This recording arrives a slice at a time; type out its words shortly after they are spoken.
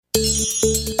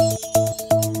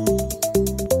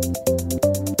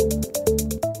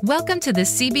Welcome to the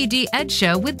CBD Ed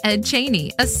Show with Ed Cheney,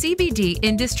 a CBD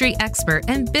industry expert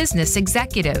and business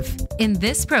executive. In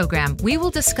this program, we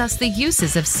will discuss the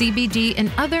uses of CBD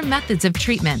and other methods of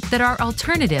treatment that are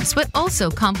alternatives but also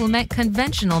complement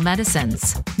conventional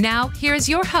medicines. Now, here's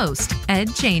your host,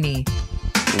 Ed Cheney.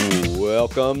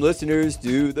 Welcome, listeners,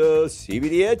 to the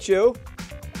CBD Ed Show.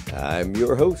 I'm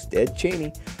your host, Ed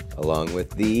Cheney, along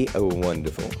with the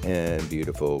wonderful and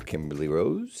beautiful Kimberly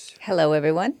Rose. Hello,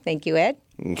 everyone. Thank you, Ed.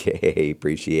 Okay,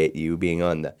 appreciate you being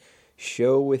on the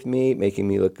show with me, making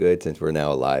me look good since we're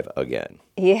now alive again.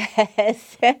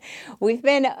 Yes, we've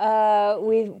been,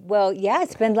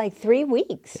 it's been like 3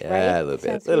 weeks, right? Yeah, a little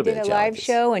bit. Since we did a live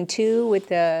show and 2 with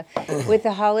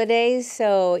the holidays.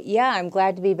 So, yeah, I'm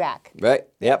glad to be back. Right?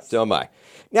 Yep, so am I.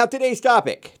 Now, today's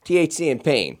topic, THC and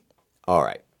pain. All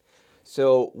right.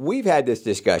 So we've had this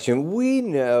discussion. We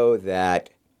know that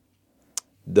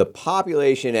the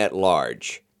population at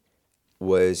large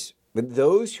was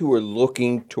those who were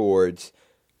looking towards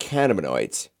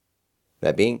cannabinoids,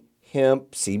 that being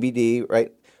hemp, CBD,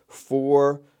 right,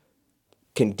 for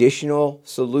conditional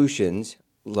solutions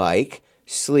like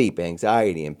sleep,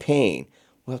 anxiety, and pain.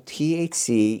 Well,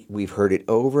 THC, we've heard it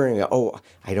over and over.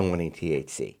 I don't want any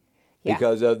THC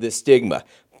because of the stigma.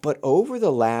 But over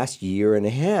the last year and a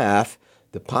half,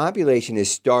 the population has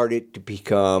started to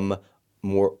become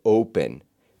more open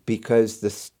because the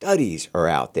studies are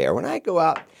out there. When I go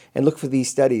out and look for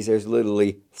these studies, there's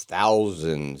literally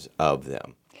thousands of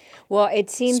them. Well,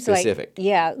 it seems specific.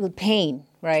 Like, pain,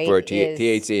 right? For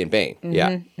THC and pain,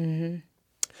 Mm-hmm.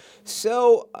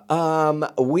 So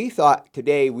we thought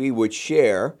today we would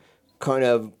share kind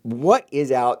of what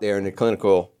is out there in the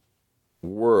clinical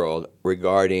world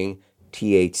regarding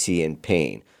THC and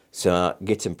pain. So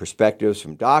get some perspectives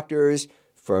from doctors,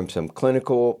 from some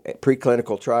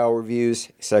preclinical trial reviews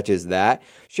such as that.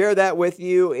 Share that with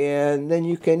you, and then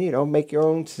you can, make your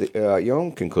own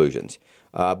conclusions.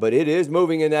 But it is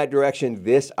moving in that direction.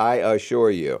 This, I assure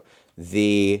you.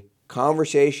 The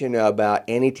conversation about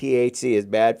any THC is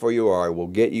bad for you or will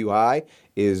get you high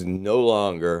is no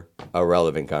longer a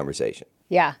relevant conversation.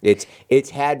 Yeah, it's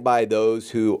had by those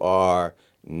who are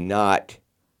not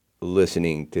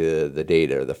listening to the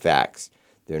data or the facts.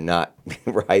 They're not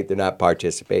right. They're not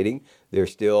participating. They're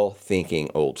still thinking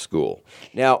old school.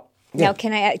 Now,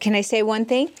 can I say one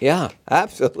thing? Yeah,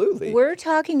 absolutely. We're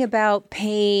talking about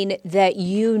pain that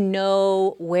you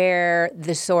know where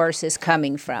the source is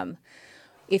coming from.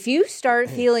 If you start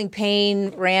feeling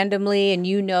pain randomly and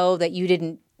you know that you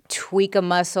didn't tweak a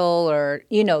muscle or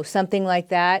something like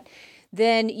that,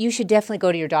 then you should definitely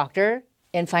go to your doctor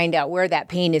and find out where that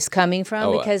pain is coming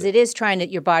from, because it is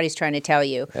your body's trying to tell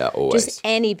you. Yeah, always. Just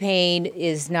any pain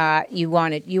is not, you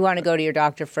want to go to your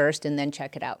doctor first and then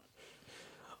check it out.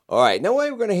 All right, now the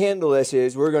way we're going to handle this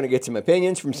is we're going to get some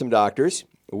opinions from some doctors.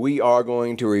 We are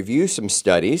going to review some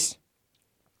studies,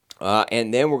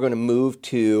 and then we're going to move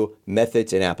to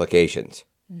methods and applications.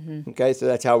 Mm-hmm. Okay, so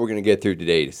that's how we're going to get through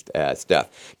today's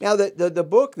stuff. Now, the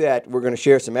book that we're going to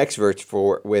share some excerpts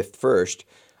with first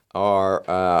are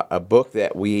a book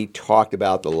that we talked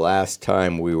about the last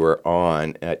time we were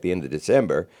on at the end of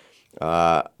December,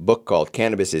 a book called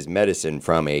Cannabis is Medicine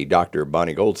from a Dr.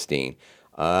 Bonnie Goldstein.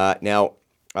 Now,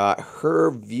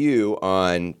 her view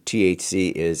on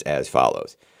THC is as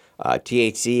follows.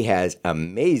 THC has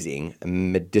amazing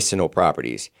medicinal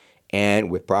properties, and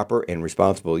with proper and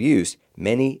responsible use,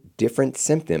 many different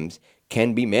symptoms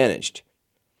can be managed.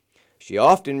 She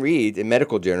often reads in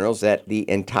medical journals that the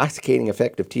intoxicating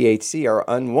effect of THC are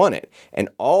unwanted. And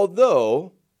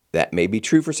although that may be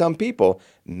true for some people,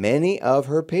 many of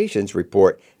her patients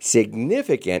report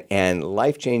significant and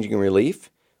life-changing relief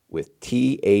with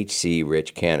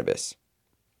THC-rich cannabis.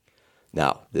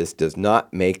 Now, this does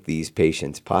not make these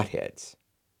patients potheads.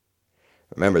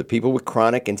 Remember, people with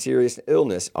chronic and serious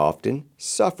illness often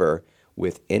suffer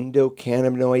with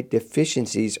endocannabinoid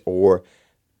deficiencies or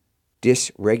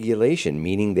dysregulation,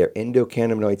 meaning their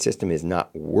endocannabinoid system is not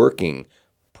working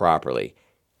properly.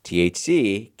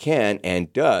 THC can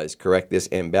and does correct this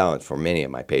imbalance for many of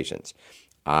my patients.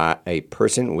 A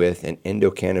person with an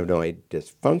endocannabinoid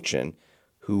dysfunction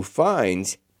who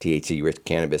finds THC-rich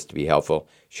cannabis to be helpful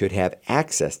should have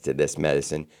access to this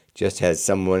medicine, just as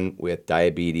someone with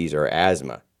diabetes or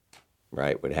asthma,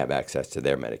 right, would have access to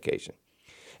their medication.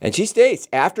 And she states,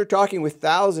 after talking with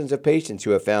thousands of patients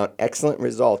who have found excellent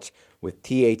results with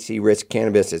THC-rich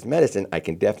cannabis as medicine, I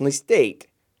can definitely state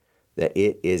that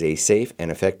it is a safe and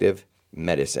effective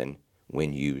medicine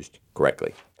when used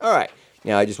correctly. All right.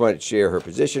 Now, I just wanted to share her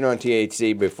position on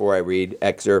THC before I read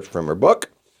excerpts from her book.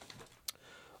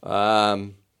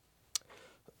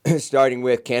 Starting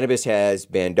with, cannabis has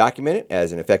been documented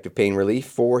as an effective pain relief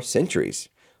for centuries.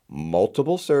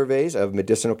 Multiple surveys of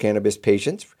medicinal cannabis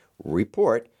patients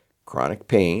report chronic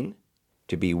pain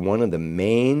to be one of the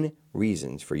main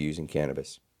reasons for using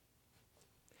cannabis.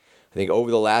 I think over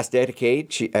the last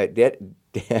decade, she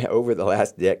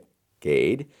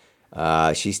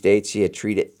states she had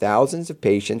treated thousands of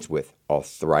patients with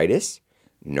arthritis,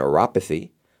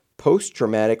 neuropathy,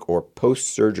 post-traumatic or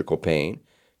post-surgical pain,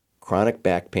 chronic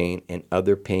back pain, and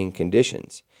other pain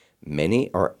conditions.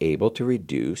 Many are able to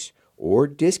reduce or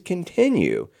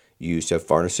discontinue use of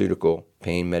pharmaceutical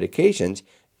pain medications,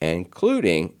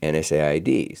 including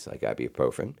NSAIDs like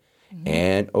ibuprofen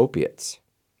and opiates.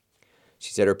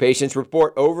 She said her patients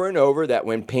report over and over that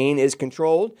when pain is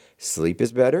controlled, sleep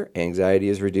is better, anxiety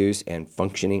is reduced, and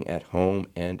functioning at home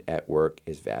and at work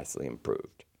is vastly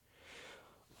improved.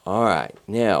 All right,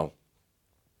 now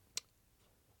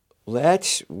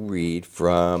let's read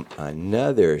from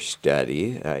another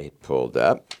study I had pulled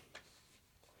up.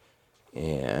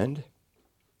 And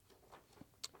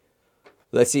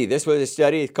let's see, this was a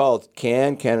study called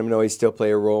Can Cannabinoids Still Play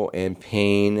a Role in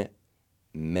Pain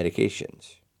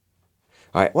Medications?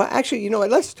 All right, well, actually, you know what?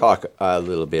 Let's talk a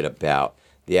little bit about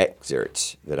the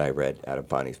excerpts that I read out of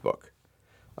Bonnie's book.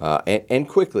 And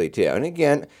quickly, too. And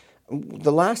again,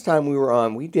 the last time we were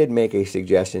on, we did make a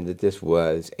suggestion that this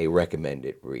was a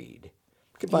recommended read.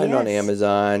 You can find it on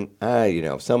Amazon,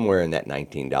 somewhere in that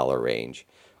 $19 range.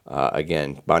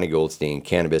 Again, Bonnie Goldstein,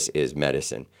 Cannabis is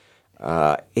Medicine.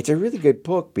 It's a really good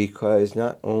book because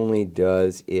not only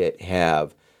does it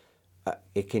have,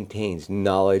 it contains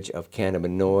knowledge of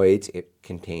cannabinoids, it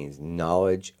contains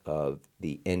knowledge of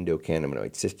the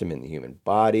endocannabinoid system in the human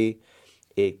body.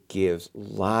 It gives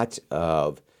lots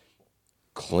of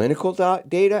clinical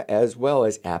data as well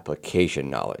as application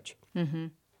knowledge. Mm-hmm.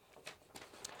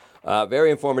 Very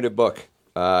informative book,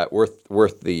 worth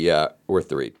the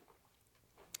read.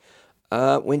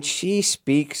 When she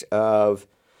speaks of,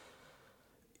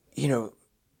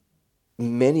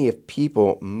 many of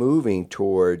people moving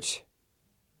towards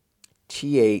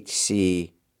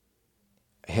THC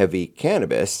heavy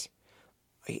cannabis,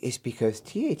 is because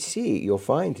THC, you'll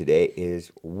find today,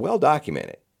 is well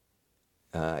documented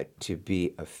to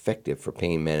be effective for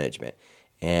pain management.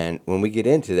 And when we get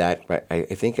into that, I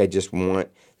think I just want,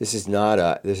 this is not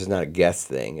a guess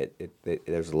thing.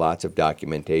 There's lots of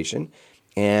documentation.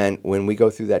 And when we go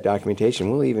through that documentation,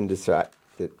 we'll even decide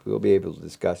that we'll be able to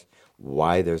discuss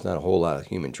why there's not a whole lot of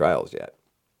human trials yet.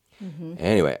 Mm-hmm.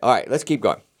 Anyway, all right, let's keep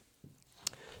going.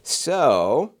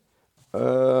 So,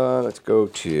 let's go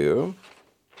to,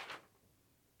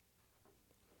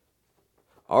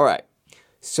 all right.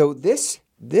 So this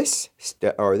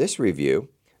review,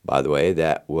 by the way,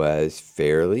 that was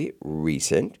fairly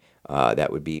recent.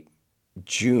 That would be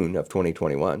June of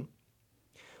 2021.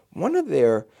 One of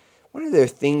their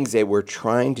things they were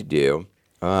trying to do,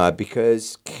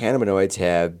 because cannabinoids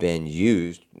have been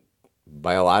used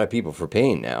by a lot of people for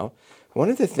pain now, one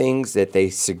of the things that they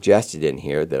suggested in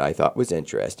here that I thought was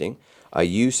interesting, a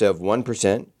use of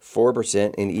 1%,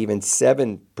 4%, and even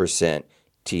 7%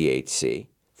 THC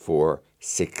for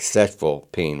successful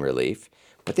pain relief.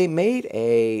 But they made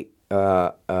a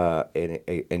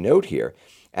note here.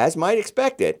 As might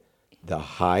expect it, the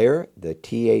higher the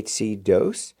THC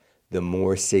dose, the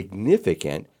more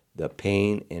significant the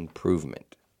pain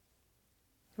improvement.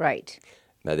 Right.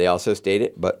 Now, they also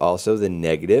stated, but also the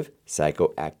negative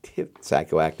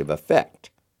psychoactive effect.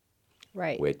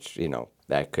 Right. Which,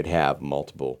 that could have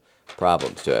multiple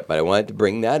problems to it. But I wanted to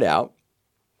bring that out.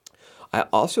 I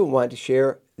also wanted to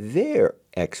share their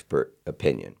expert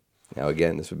opinion. Now,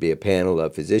 again, this would be a panel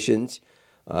of physicians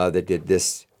that did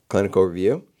this clinical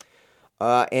review.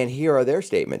 And here are their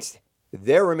statements.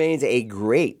 There remains a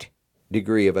great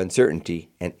degree of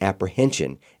uncertainty and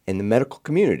apprehension in the medical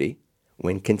community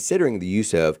when considering the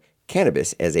use of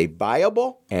cannabis as a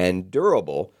viable and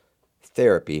durable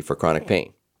therapy for chronic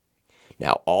pain.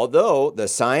 Now, although the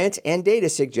science and data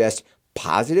suggest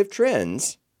positive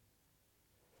trends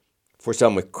for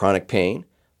some with chronic pain,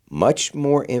 much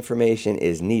more information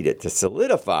is needed to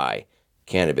solidify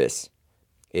cannabis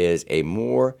is a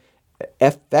more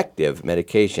effective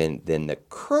medication than the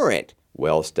current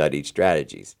well-studied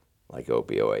strategies like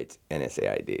opioids and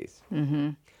NSAIDs. Mm-hmm.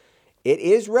 It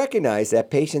is recognized that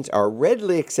patients are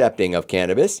readily accepting of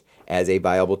cannabis as a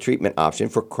viable treatment option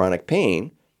for chronic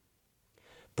pain.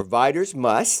 Providers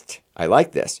must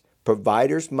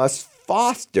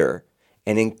foster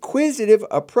an inquisitive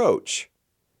approach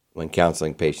when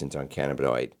counseling patients on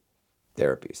cannabinoid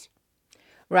therapies.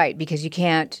 Right, because you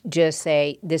can't just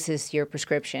say, this is your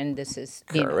prescription, this is,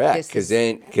 Correct, because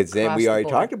then we already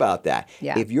talked about that.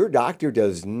 Yeah. If your doctor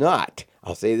does not,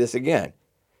 I'll say this again,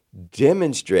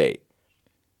 demonstrate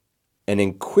an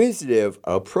inquisitive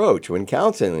approach when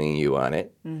counseling you on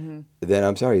it, then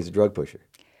I'm sorry, he's a drug pusher.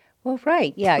 Well,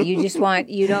 right, yeah, you just want,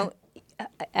 you don't,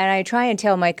 and I try and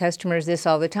tell my customers this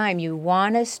all the time, you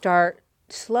want to start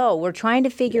slow. We're trying to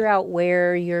figure out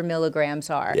where your milligrams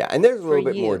are. Yeah, and there's a little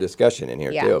bit more discussion in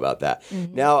here too about that.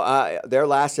 Now, their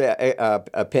last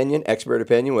expert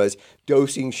opinion was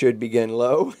dosing should begin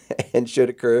low and should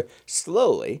occur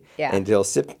slowly until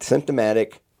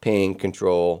symptomatic pain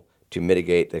control to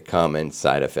mitigate the common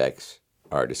side effects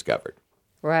are discovered.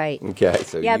 Right. Okay,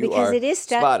 so because it is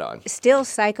spot on. Still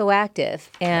psychoactive,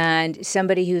 and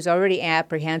somebody who's already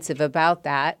apprehensive about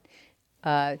that,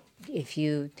 if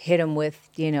you hit them with,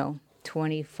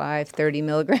 25, 30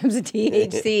 milligrams of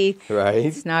THC, right?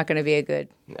 It's not going to be a good.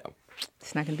 No.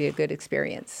 It's not going to be a good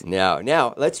experience.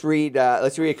 Now let's read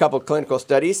a couple of clinical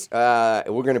studies. We're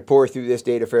going to pour through this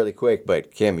data fairly quick, but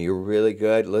Kim, you're really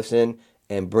good. Listen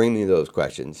and bring me those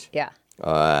questions. Yeah.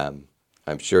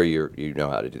 I'm sure you know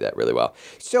how to do that really well.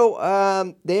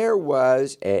 So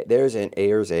there's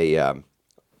a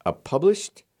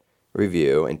published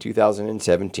review in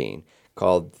 2017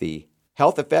 called "The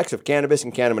Health Effects of Cannabis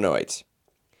and Cannabinoids,"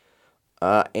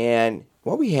 and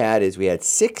what we had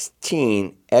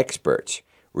 16 experts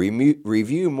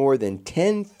review more than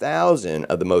 10,000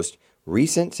 of the most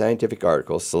recent scientific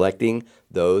articles, selecting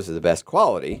those of the best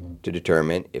quality to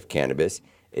determine if cannabis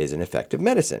is an effective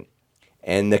medicine.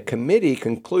 And the committee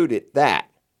concluded that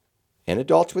in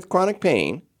adults with chronic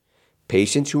pain,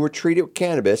 patients who were treated with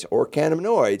cannabis or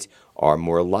cannabinoids are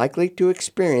more likely to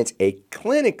experience a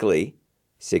clinically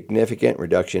significant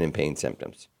reduction in pain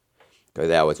symptoms. So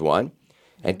that was one.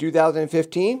 In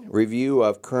 2015, review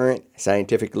of current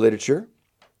scientific literature,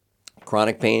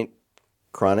 chronic pain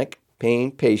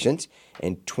patients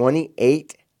in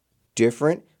 28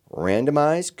 different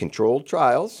randomized controlled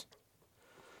trials.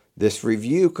 This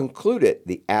review concluded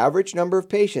the average number of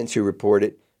patients who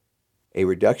reported a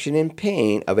reduction in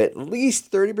pain of at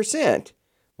least 30%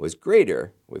 was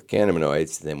greater with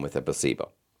cannabinoids than with a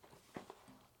placebo.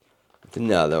 That's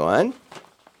another one.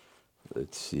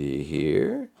 Let's see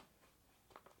here.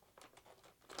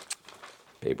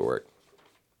 Paperwork.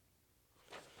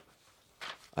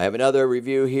 I have another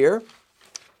review here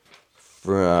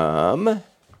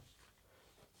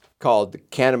called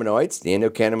Cannabinoids, the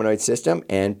Endocannabinoid System,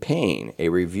 and Pain, a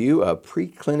review of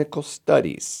preclinical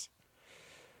studies.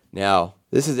 Now,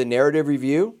 this is a narrative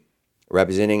review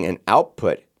representing an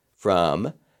output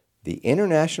from the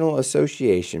International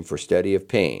Association for Study of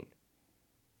Pain.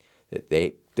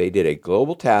 They did a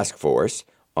global task force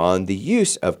on the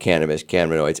use of cannabis,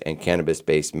 cannabinoids, and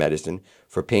cannabis-based medicine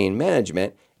for pain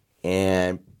management,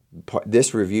 and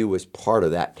this review was part of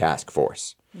that task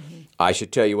force. Mm-hmm. I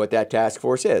should tell you what that task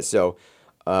force is. So,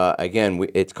 again,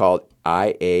 it's called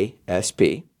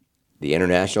IASP, the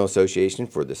International Association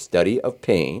for the Study of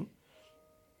Pain.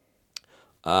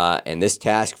 And this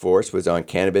task force was on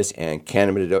cannabis and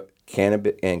cannabinoids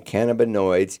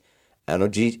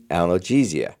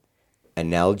analgesia.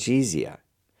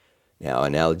 Now,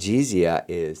 analgesia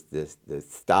is the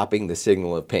stopping the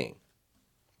signal of pain.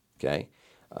 Okay?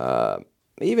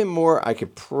 Even more, I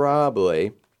could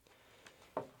probably...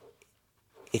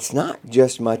 It's not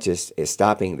just much as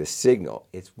stopping the signal.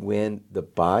 It's when the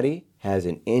body has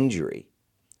an injury,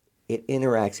 it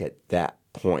interacts at that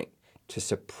point to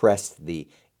suppress the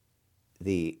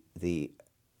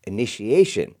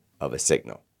initiation of a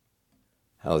signal.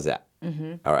 How's that?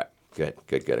 Mm-hmm. All right. Good.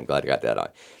 I'm glad I got that on.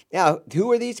 Now,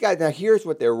 who are these guys? Now, here's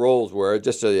what their roles were,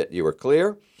 just so that you were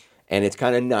clear. And it's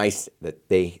kind of nice that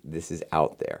this is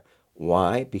out there.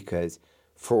 Why? Because,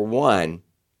 for one,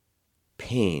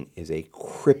 pain is a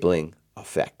crippling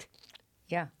effect.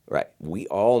 Yeah. Right. We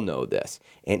all know this.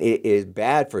 And it is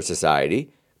bad for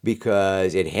society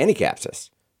because it handicaps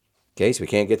us. Okay, so we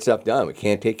can't get stuff done. We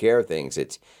can't take care of things.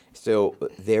 So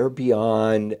they're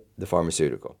beyond the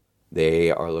pharmaceutical. They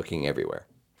are looking everywhere.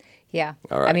 Yeah.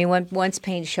 All right. I mean, once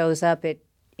pain shows up, it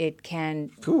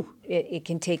can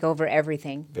take over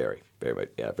everything. Very, very much.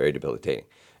 Yeah, very debilitating.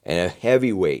 And a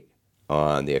heavy weight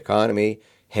on the economy,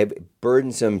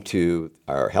 burdensome to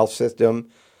our health system.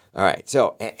 All right,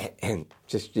 so, and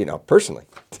just, personally,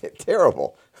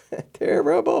 terrible.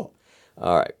 Terrible.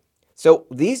 All right. So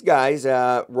these guys,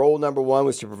 role number one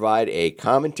was to provide a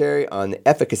commentary on the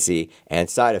efficacy and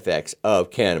side effects of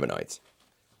cannabinoids.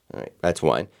 All right, that's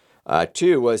one.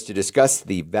 Two was to discuss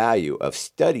the value of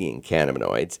studying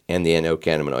cannabinoids and the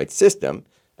endocannabinoid system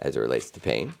as it relates to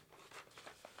pain.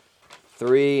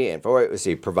 3 and 4, let's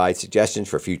see, provide suggestions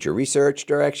for future research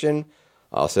direction.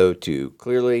 Also to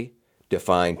clearly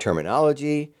define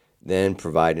terminology, then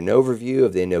provide an overview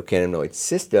of the endocannabinoid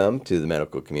system to the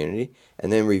medical community,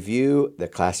 and then review the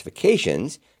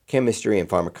classifications, chemistry, and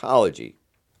pharmacology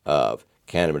of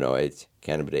cannabinoids,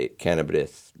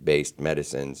 cannabis-based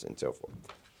medicines, and so forth.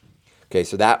 Okay,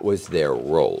 so that was their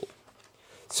role.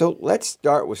 So let's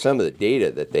start with some of the data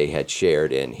that they had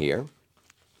shared in here.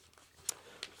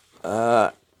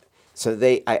 I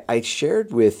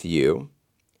shared with you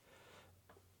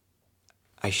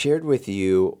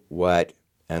what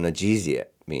analgesia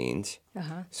means.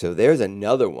 So there's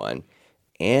another one,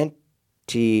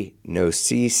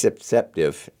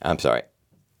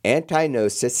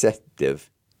 antinociceptive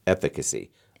efficacy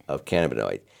of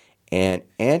cannabinoid. And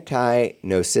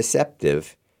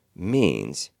antinociceptive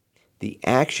means the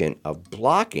action of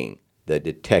blocking the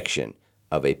detection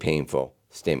of a painful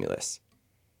stimulus.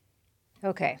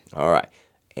 Okay. All right.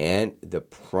 And the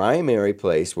primary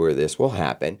place where this will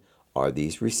happen are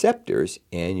these receptors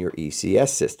in your ECS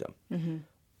system. Mm-hmm.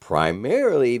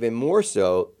 Primarily, even more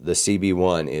so, the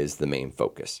CB1 is the main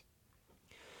focus.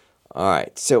 All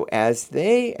right. So as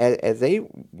they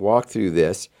walk through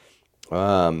this,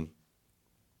 let's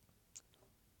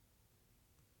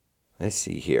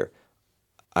see here.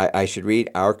 I should read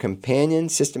our companion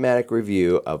systematic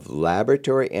review of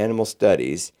laboratory animal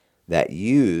studies that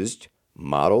used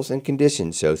models and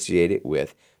conditions associated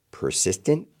with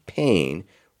persistent pain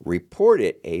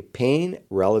reported a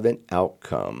pain-relevant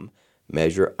outcome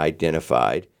measure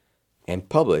identified and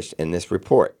published in this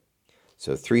report.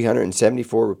 So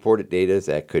 374 reported data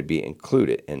that could be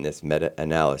included in this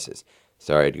meta-analysis.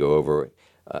 Sorry to go over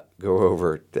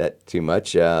that too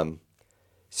much.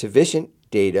 Sufficient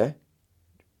data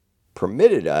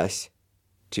permitted us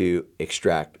to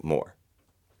extract more.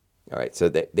 All right, so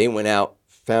they went out,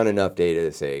 found enough data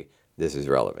to say this is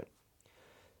relevant.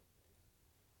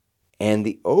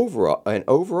 And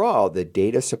overall, the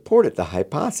data supported the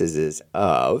hypothesis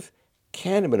of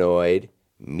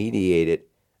cannabinoid-mediated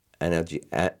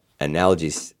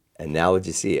analgesia.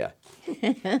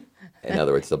 In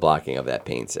other words, the blocking of that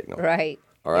pain signal. Right.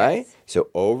 All right? Yes. So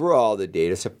overall, the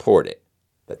data supported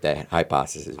that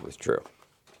hypothesis was true.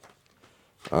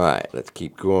 All right, let's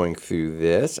keep going through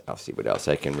this. I'll see what else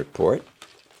I can report.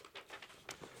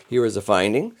 Here is the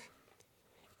findings.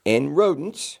 In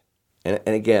rodents, and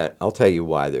again, I'll tell you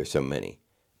why there's so many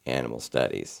animal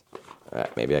studies. All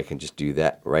right, maybe I can just do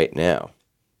that right now.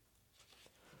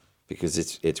 Because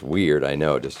it's weird, I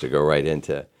know, just to go right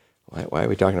into, why are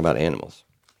we talking about animals?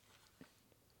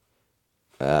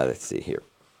 Let's see here.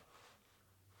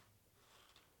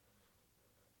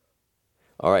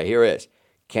 All right, here it is.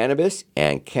 Cannabis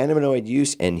and cannabinoid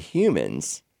use in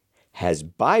humans has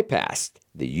bypassed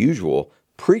the usual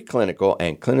preclinical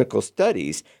and clinical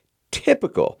studies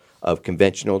typical of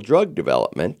conventional drug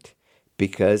development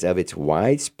because of its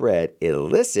widespread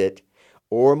illicit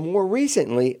or more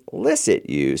recently licit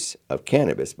use of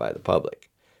cannabis by the public.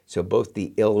 So both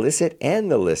the illicit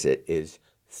and the licit is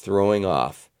throwing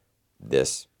off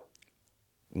this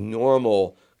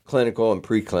normal clinical and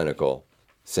preclinical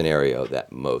scenario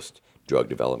that most drug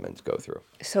developments go through.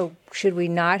 So should we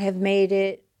not have made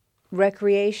it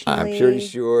recreationally I'm pretty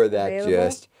sure that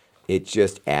available? it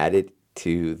just added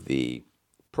to the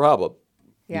problem.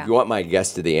 Yeah. If you want my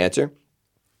guess to the answer,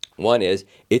 one is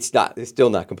it's still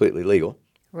not completely legal.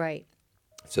 Right.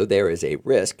 So there is a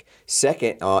risk.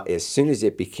 Second, as soon as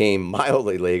it became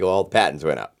mildly legal, all the patents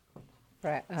went up.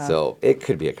 Right. So it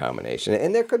could be a combination.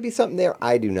 And there could be something there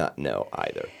I do not know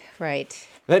either. Right.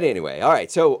 But anyway, all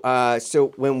right. So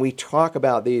when we talk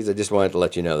about these, I just wanted to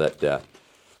let you know that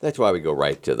that's why we go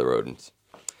right to the rodents.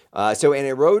 So in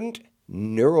a rodent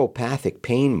neuropathic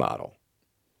pain model,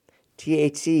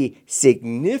 THC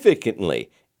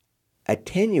significantly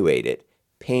attenuated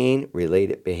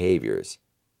pain-related behaviors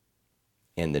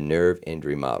in the nerve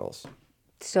injury models.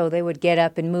 So they would get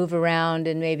up and move around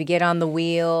and maybe get on the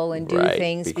wheel and do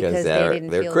things because they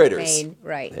didn't feel critters. the pain.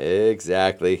 Right.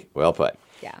 Exactly. Well put.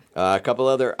 Yeah. A couple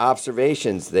other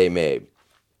observations they made.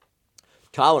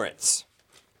 Tolerance.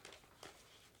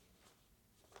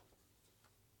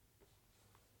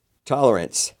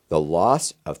 Tolerance, the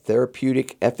loss of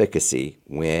therapeutic efficacy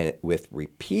with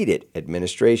repeated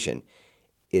administration,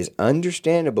 is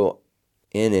understandable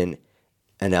in an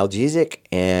analgesic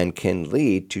and can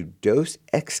lead to dose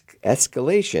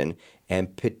escalation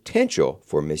and potential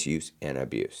for misuse and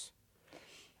abuse.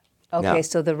 Okay, Now,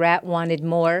 so the rat wanted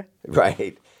more.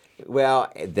 Right. Well,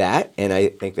 that, and I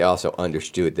think they also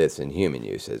understood this in human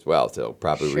use as well, so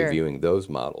probably Sure. reviewing those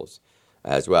models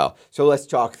as well. So let's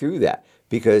talk through that.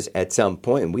 Because at some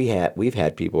point we've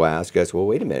had people ask us, well,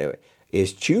 wait a minute,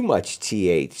 is too much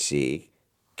THC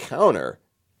counter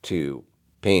to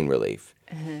pain relief?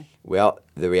 Well,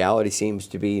 the reality seems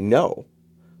to be no.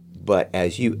 But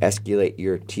as you escalate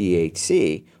your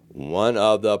THC, one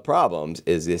of the problems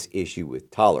is this issue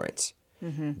with tolerance,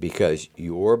 because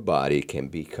your body can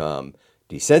become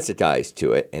desensitized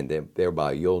to it, and then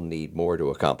thereby you'll need more to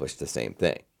accomplish the same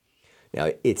thing. Now,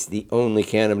 it's the only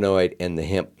cannabinoid in the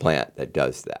hemp plant that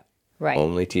does that. Right.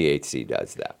 Only THC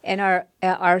does that. And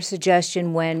our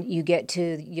suggestion when you get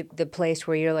to the place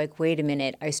where you're like, wait a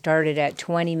minute, I started at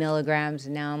 20 milligrams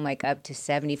and now I'm like up to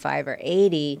 75 or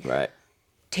 80. Right.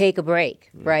 Take a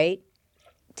break, right?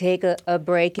 Take a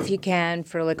break if you can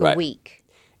for like a week.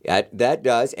 That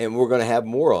does, and we're going to have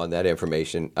more on that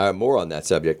information, more on that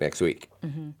subject next week,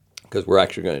 because we're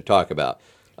actually going to talk about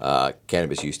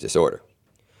cannabis use disorder.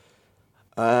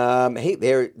 Hey,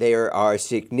 there are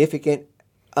significant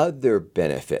other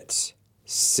benefits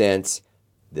since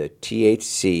the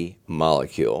THC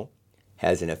molecule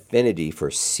has an affinity for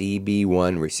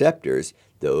CB1 receptors.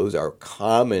 Those are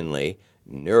commonly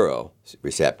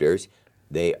neuroreceptors.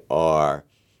 They are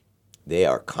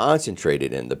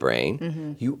concentrated in the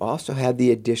brain. You also have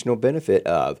the additional benefit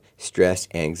of stress,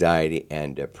 anxiety,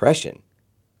 and depression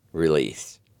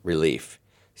relief,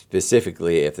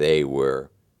 specifically if they were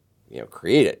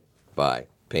created by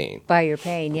pain. By your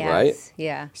pain, yes. Right?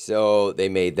 Yeah. So they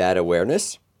made that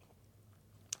awareness.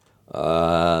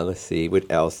 Let's see what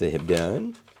else they have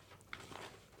done.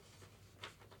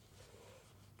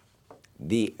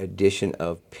 The addition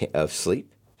of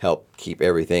sleep help keep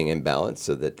everything in balance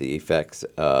so that the effects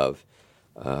of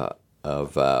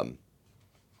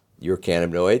your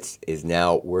cannabinoids is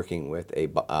now working with a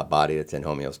body that's in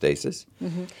homeostasis.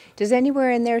 Does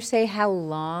anywhere in there say how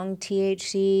long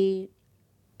THC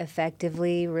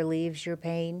effectively relieves your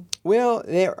pain? Well,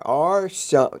 there are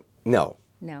some. No.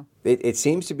 It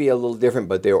seems to be a little different,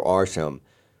 but there are some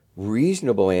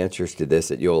reasonable answers to this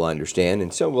that you'll understand,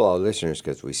 and so will our listeners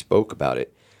because we spoke about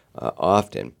it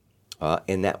often,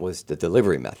 and that was the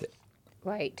delivery method.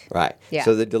 Right. Yeah.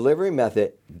 So the delivery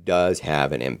method does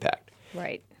have an impact.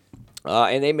 Right.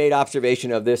 And they made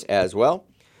observation of this as well,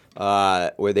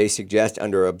 where they suggest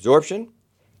under absorption,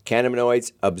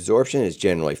 cannabinoids absorption is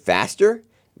generally faster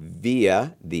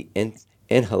via the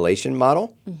inhalation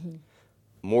model,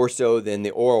 more so than the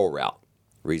oral route,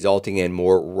 resulting in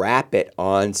more rapid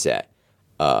onset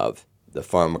of the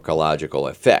pharmacological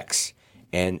effects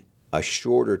and a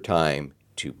shorter time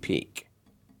to peak.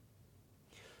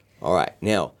 All right.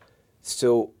 Now,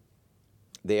 so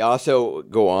they also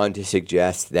go on to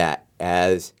suggest that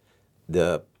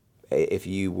if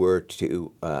you were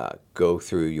to go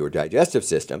through your digestive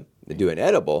system to do an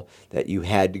edible, that you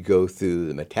had to go through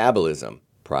the metabolism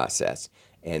process,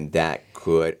 and that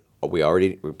could, we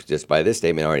already, just by this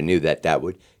statement, already knew that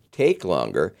would take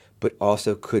longer, but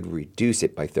also could reduce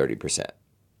it by 30%,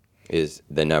 is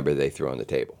the number they throw on the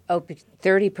table. Oh,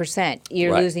 30%.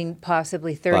 You're losing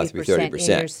possibly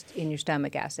 30%, in your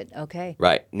stomach acid. Okay.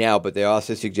 Right. Now, but they're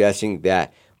also suggesting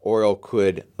that oral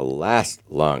could last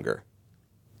longer,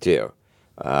 too,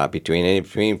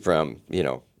 between from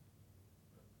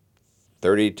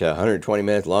 30 to 120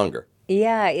 minutes longer.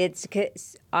 Yeah,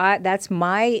 that's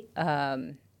my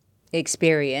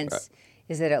experience,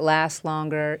 is that it lasts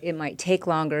longer. It might take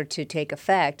longer to take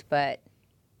effect, but...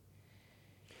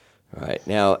 Right.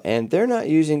 Now, and they're not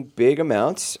using big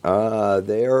amounts.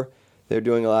 They're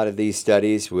doing a lot of these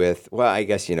studies with, well, I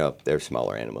guess, they're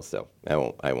smaller animals, so I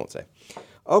won't say.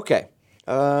 Okay.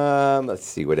 Let's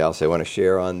see what else I want to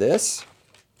share on this.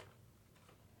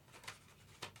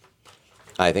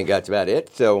 I think that's about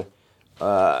it. So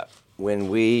when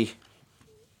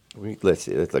let's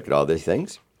look at all these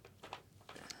things.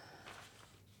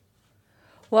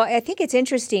 Well, I think it's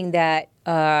interesting that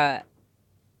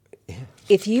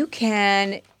if you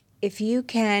can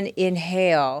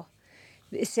inhale,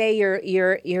 say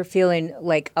you're feeling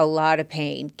like a lot of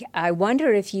pain, I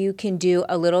wonder if you can do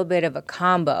a little bit of a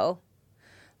combo,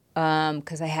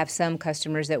 because I have some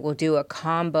customers that will do a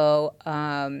combo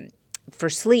for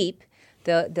sleep.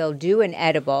 They'll do an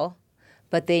edible,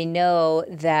 but they know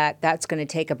that that's going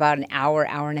to take about an hour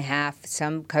and a half.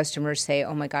 Some customers say,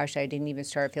 oh my gosh, I didn't even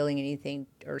start feeling anything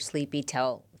or sleepy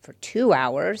till for 2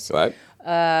 hours. Right.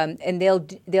 And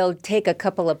they'll take a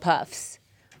couple of puffs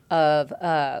of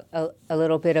a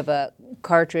little bit of a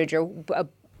cartridge or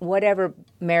whatever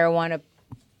marijuana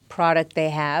product they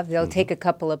have. They'll take a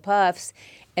couple of puffs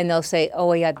and they'll say,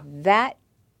 oh yeah, that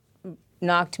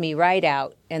knocked me right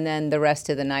out, and then the rest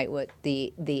of the night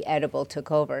the edible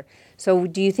took over. So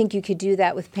do you think you could do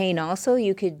that with pain also?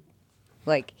 You could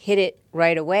like hit it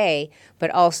right away, but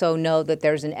also know that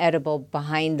there's an edible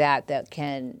behind that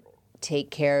can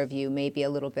take care of you maybe a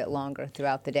little bit longer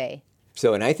throughout the day.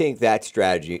 So, and I think that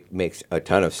strategy makes a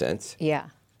ton of sense. Yeah.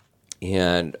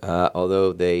 And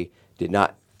although they did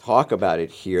not talk about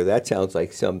it here, that sounds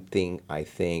like something I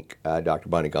think Dr.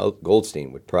 Bonnie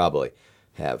Goldstein would probably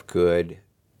have good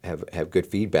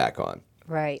feedback on.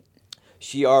 Right.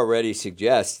 She already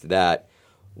suggests that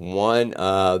one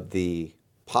of the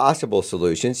possible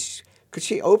solutions, because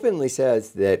she openly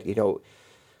says that,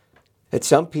 that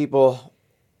some people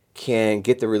can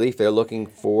get the relief they're looking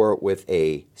for with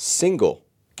a single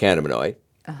cannabinoid,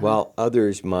 while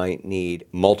others might need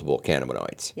multiple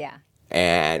cannabinoids. Yeah.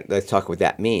 And let's talk what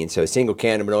that means. So a single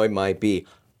cannabinoid might be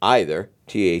either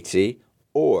THC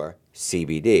or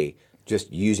CBD.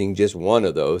 Just using just one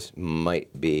of those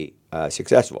might be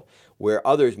successful, where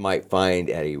others might find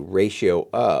at a ratio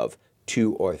of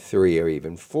 2 or 3 or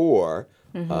even 4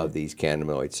 of these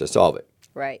cannabinoids to solve it.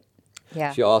 Right.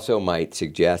 Yeah. She also might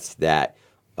suggest that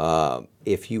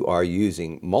if you are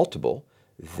using multiple,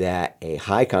 that a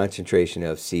high concentration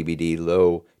of CBD,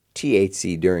 low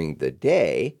THC during the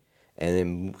day, and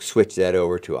then switch that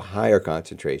over to a higher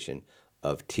concentration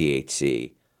of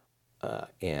THC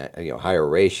and higher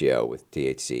ratio with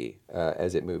THC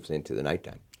as it moves into the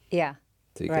nighttime. Yeah.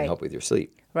 So you can help with your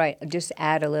sleep. Right. Just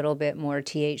add a little bit more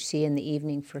THC in the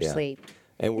evening for sleep.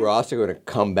 And we're also going to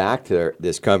come back to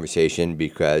this conversation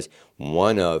because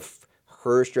one of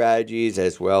her strategies,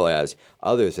 as well as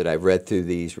others that I've read through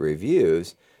these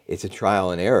reviews, it's a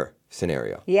trial and error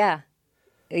scenario. Yeah.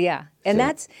 Yeah. And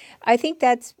I think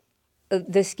that's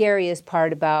the scariest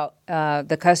part about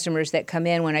the customers that come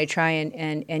in when I try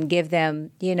and give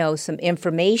them, some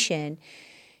information,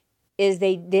 is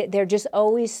they're just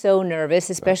always so nervous,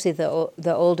 especially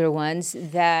the older ones,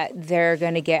 that they're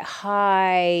going to get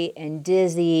high and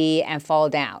dizzy and fall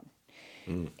down.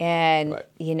 And,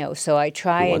 so I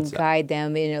try and guide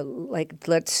them,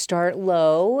 let's start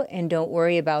low and don't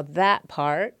worry about that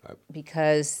part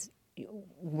because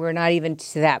we're not even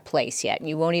to that place yet. And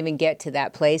you won't even get to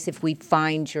that place if we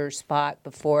find your spot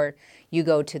before you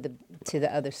go to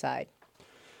the other side.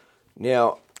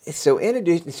 Now, so in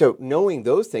addition, knowing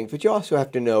those things, but you also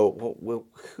have to know, well,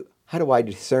 how do I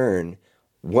discern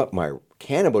what my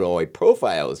cannabinoid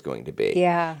profile is going to be?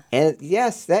 Yeah. And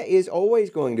yes, that is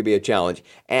always going to be a challenge.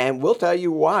 And we'll tell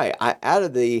you why. Out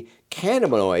of the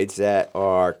cannabinoids that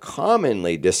are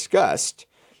commonly discussed,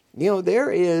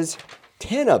 there is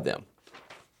 10 of them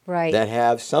that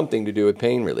have something to do with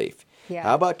pain relief. Yeah.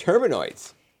 How about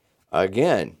terpenoids?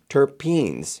 Again,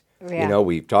 terpenes. Yeah.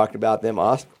 We've talked about them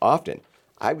often.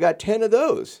 I've got 10 of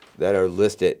those that are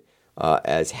listed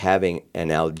as having an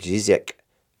analgesic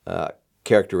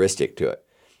characteristic to it.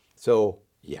 So,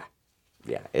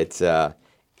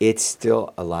 it's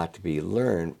still a lot to be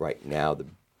learned right now.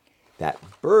 That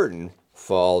burden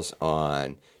falls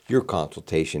on your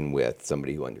consultation with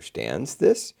somebody who understands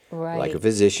this, like a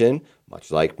physician,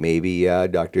 much like maybe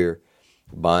Dr.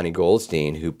 Bonnie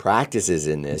Goldstein, who practices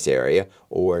in this area,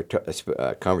 or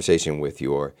a conversation with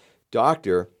your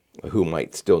doctor, who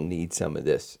might still need some of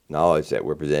this knowledge that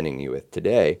we're presenting you with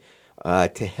today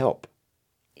to help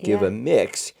give a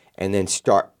mix and then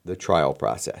start the trial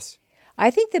process. I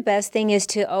think the best thing is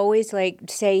to always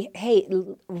say, hey,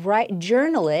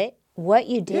 journal it, what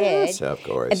you did. Yes, of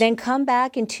course. And then come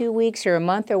back in 2 weeks or a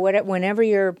month or whatever, whenever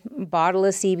your bottle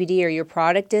of CBD or your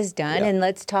product is done, and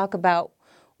let's talk about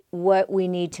what we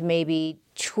need to maybe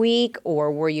tweak,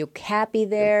 or were you happy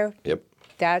there? Yep.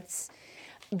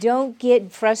 Don't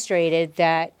get frustrated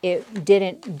that it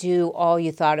didn't do all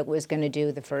you thought it was going to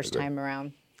do the first time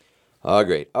around. Oh,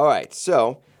 great. All right.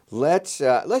 So let's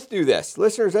do this.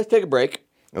 Listeners, let's take a break.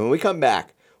 And when we come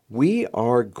back, we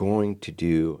are going to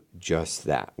do just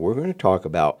that. We're going to talk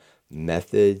about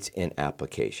methods and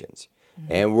applications.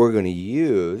 And we're going to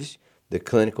use the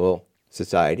Clinical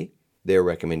Society, their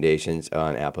recommendations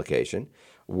on application.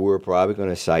 We're probably going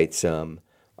to cite some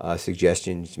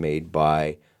suggestions made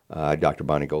by Dr.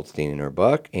 Bonnie Goldstein in her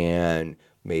book, and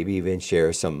maybe even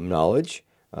share some knowledge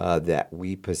that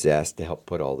we possess to help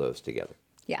put all those together.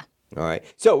 Yeah. All right.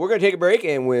 So we're going to take a break,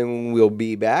 and when we'll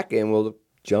be back, and we'll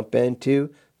jump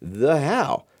into the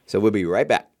how. So we'll be right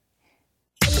back.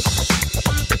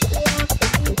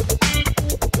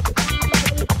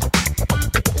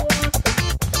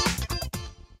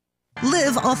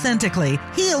 Live authentically.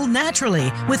 Heal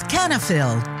naturally with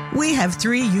Canafil. We have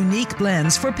 3 unique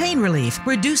blends for pain relief,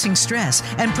 reducing stress,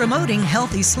 and promoting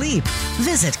healthy sleep.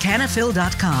 Visit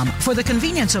Canafil.com for the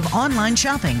convenience of online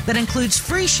shopping that includes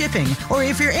free shipping, or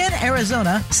if you're in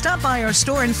Arizona, stop by our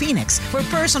store in Phoenix for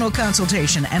personal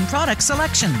consultation and product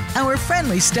selection. Our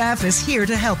friendly staff is here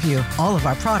to help you. All of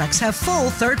our products have full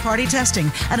third-party testing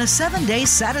and a 7-day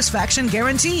satisfaction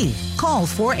guarantee. Call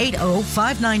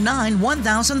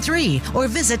 480-599-1003 or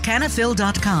visit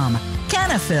Canafil.com.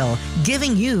 Canafil,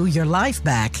 giving you your life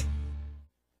back.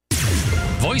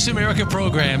 Voice America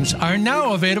programs are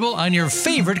now available on your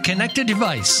favorite connected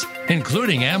device,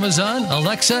 including Amazon,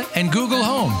 Alexa, and Google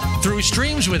Home. Through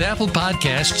streams with Apple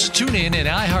Podcasts, TuneIn, and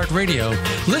iHeartRadio,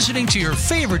 listening to your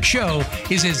favorite show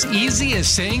is as easy as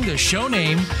saying the show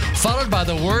name followed by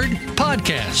the word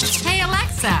podcast. Hey,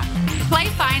 Alexa, play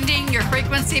Finding Your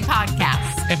Frequency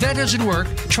podcast. If that doesn't work,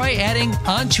 try adding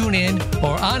on TuneIn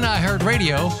or on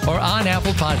iHeartRadio or on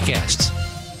Apple Podcasts.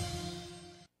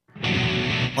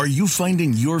 Are you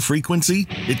finding your frequency?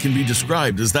 It can be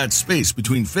described as that space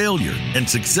between failure and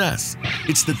success.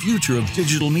 It's the future of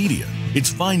digital media. It's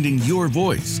finding your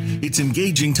voice. It's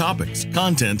engaging topics,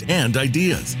 content, and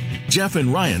ideas. Jeff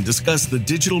and Ryan discuss the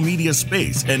digital media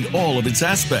space and all of its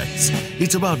aspects.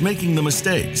 It's about making the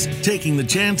mistakes, taking the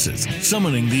chances,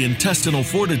 summoning the intestinal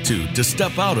fortitude to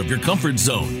step out of your comfort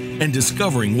zone, and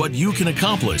discovering what you can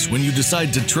accomplish when you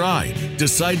decide to try,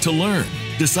 decide to learn,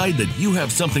 decide that you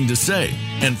have something to say,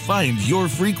 and find your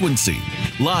frequency.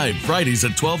 Live Fridays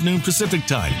at 12 noon Pacific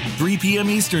Time, 3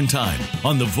 p.m. Eastern Time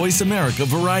on the Voice America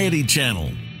Variety Channel.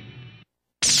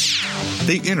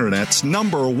 The Internet's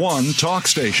 #1 talk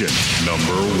station.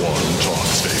 #1 talk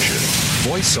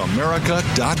station.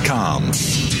 VoiceAmerica.com.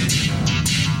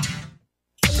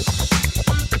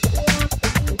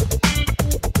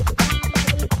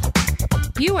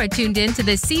 You are tuned in to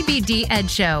the CBD Ed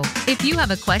Show. If you have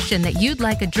a question that you'd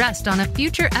like addressed on a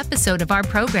future episode of our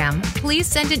program, please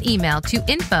send an email to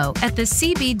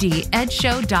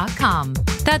info@thecbdedshow.com.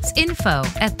 That's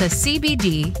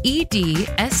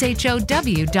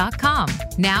info@thecbdedshow.com.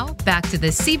 Now, back to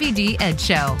the CBD Ed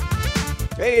Show.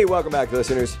 Hey, welcome back,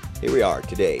 listeners. Here we are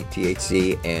today,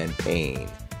 THC and pain.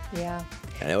 Yeah.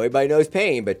 I know everybody knows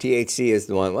pain, but THC is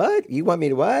the one. What? You want me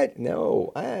to what?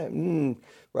 No.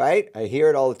 Right? I hear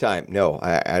it all the time. No,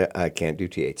 I can't do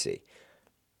THC.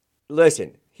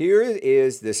 Listen, here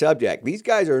is the subject. These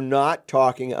guys are not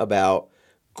talking about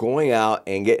going out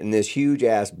and getting this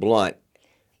huge-ass blunt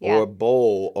or a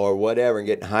bowl or whatever and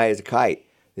getting high as a kite.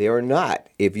 They are not.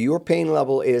 If your pain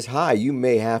level is high, you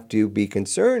may have to be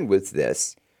concerned with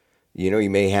this. You know, you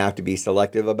may have to be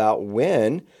selective about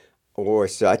when or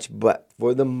such, but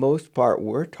for the most part,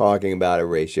 we're talking about a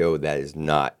ratio that is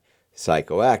not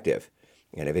psychoactive.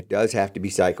 And if it does have to be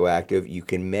psychoactive, you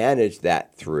can manage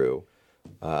that through,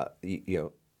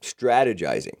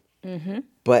 strategizing. Mm-hmm.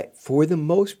 But for the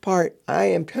most part, I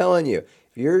am telling you, if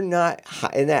you're not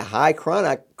in that high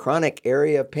chronic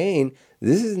area of pain,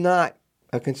 this is not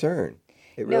a concern.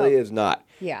 It really is not.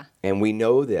 Yeah. And we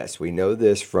know this. We know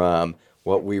this from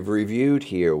what we've reviewed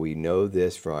here. We know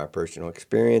this from our personal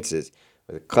experiences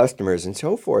with customers and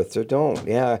so forth. So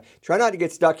try not to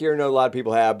get stuck here. I know a lot of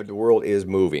people have, but the world is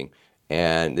moving.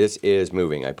 And this is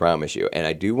moving, I promise you. And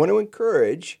I do want to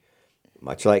encourage,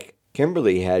 much like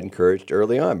Kimberly had encouraged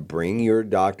early on, bring your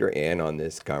doctor in on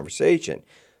this conversation.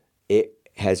 It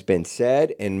has been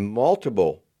said in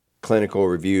multiple clinical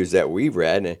reviews that we've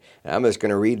read, and I'm just going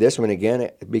to read this one again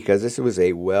because this was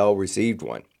a well-received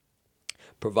one.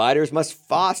 Providers must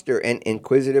foster an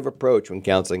inquisitive approach when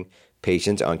counseling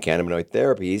patients on cannabinoid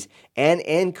therapies and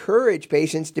encourage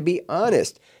patients to be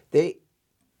honest. They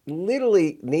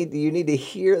literally need to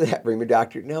hear that from your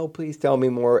doctor. No, please tell me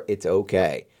more. It's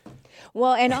okay.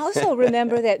 Well, and also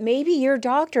remember that maybe your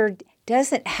doctor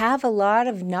doesn't have a lot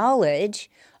of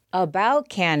knowledge about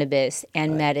cannabis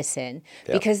and medicine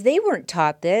because they weren't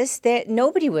taught this, that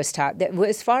nobody was taught. That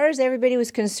as far as everybody was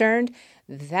concerned,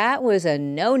 that was a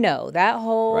no-no, that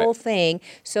whole thing.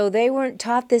 So they weren't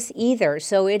taught this either.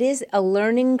 So it is a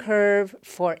learning curve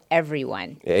for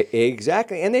everyone.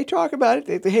 Exactly. And they talk about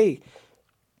it.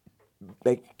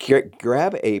 They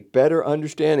grab a better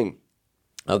understanding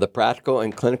of the practical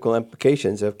and clinical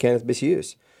implications of cannabis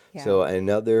use. Yeah. So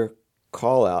another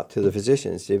call out to the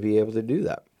physicians to be able to do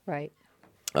that. Right.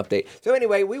 Update. So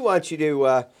anyway, we want you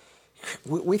to,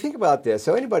 we think about this.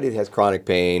 So anybody that has chronic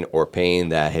pain or pain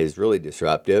that is really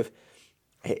disruptive,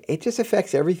 it just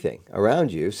affects everything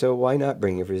around you. So why not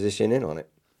bring your physician in on it?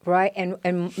 Right.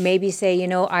 And maybe say,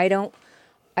 I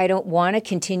don't want to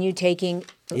continue taking,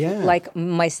 like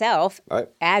myself,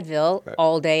 Advil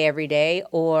all day, every day,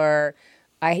 or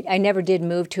I never did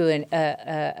move to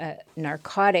a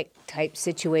narcotic type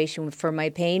situation for my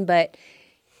pain, but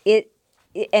an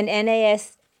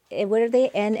NAS. What are they?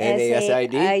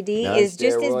 NSAID is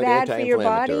just as bad for your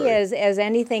body as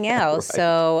anything else. Right.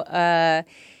 So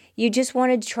you just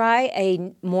want to try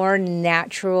a more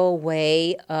natural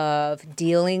way of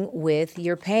dealing with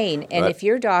your pain. And if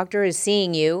your doctor is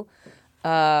seeing you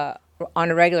on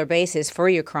a regular basis for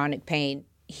your chronic pain,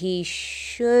 he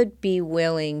should be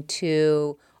willing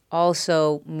to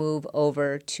also move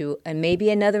over to maybe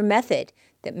another method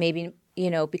that maybe,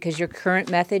 because your current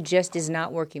method just is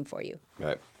not working for you.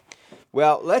 Right.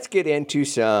 Well, let's get into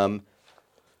some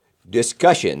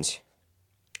discussions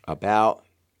about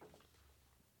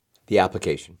the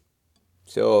application.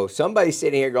 So somebody's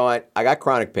sitting here going, I got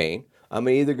chronic pain. I'm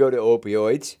going to either go to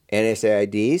opioids,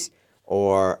 NSAIDs,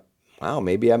 or, wow,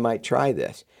 maybe I might try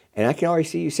this. And I can already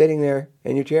see you sitting there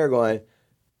in your chair going,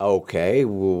 okay,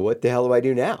 well, what the hell do I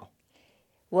do now?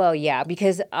 Well, yeah,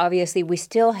 because obviously we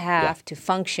still have to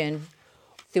function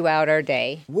throughout our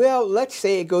day. Well, let's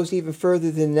say it goes even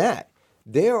further than that.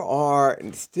 There are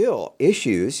still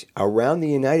issues around the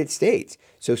United States.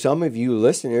 So some of you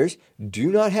listeners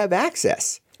do not have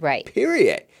access. Right.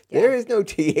 Period. Yeah. There is no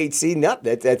THC.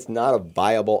 That's not a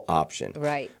viable option.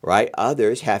 Right. Right.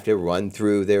 Others have to run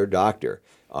through their doctor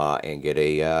and get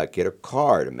a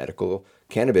card, a medical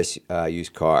cannabis use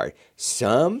card.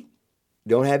 Some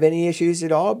don't have any issues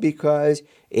at all because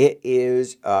it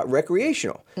is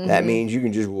recreational. Mm-hmm. That means you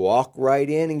can just walk right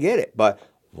in and get it. But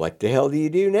what the hell do you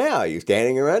do now? You're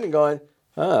standing around and going,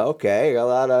 okay, got a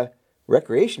lot of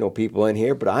recreational people in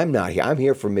here, but I'm not here. I'm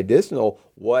here for medicinal.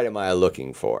 What am I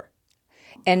looking for?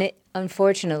 And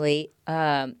unfortunately,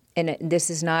 this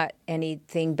is not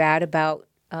anything bad about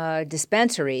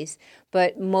dispensaries,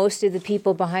 but most of the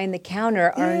people behind the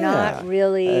counter are not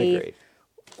really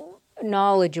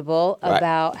knowledgeable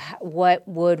about what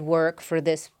would work for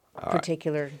this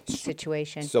particular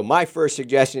situation. So my first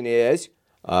suggestion is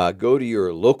go to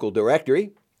your local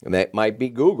directory. And that might be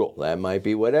Google. That might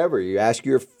be whatever. You ask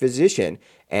your physician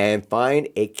and find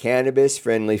a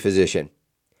cannabis-friendly physician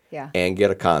and get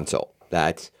a consult.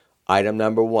 That's item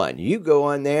number one. You go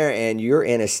on there and you're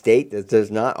in a state that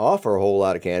does not offer a whole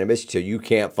lot of cannabis, so you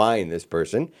can't find this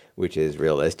person, which is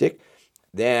realistic.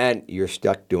 Then you're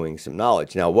stuck doing some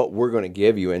knowledge. Now, what we're going to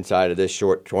give you inside of this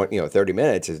short 30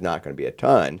 minutes is not going to be a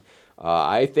ton.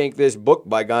 I think this book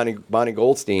by Bonnie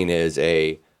Goldstein is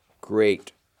a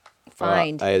great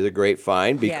find. Is a great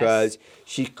find because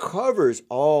she covers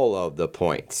all of the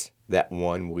points that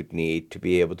one would need to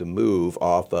be able to move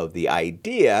off of the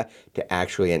idea to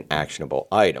actually an actionable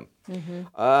item.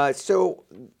 Mm-hmm. So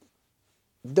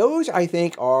those, I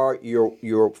think, are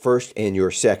your first and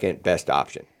your second best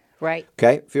option. Right.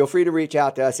 Okay. Feel free to reach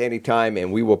out to us anytime,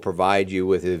 and we will provide you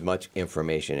with as much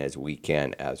information as we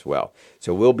can as well.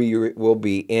 So we'll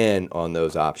be in on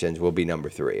those options. We'll be number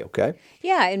 3. Okay.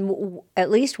 Yeah, and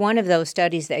at least one of those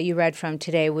studies that you read from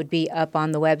today would be up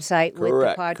on the website with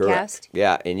the podcast. Correct.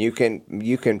 Yeah, and you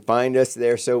can find us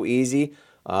there so easy.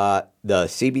 The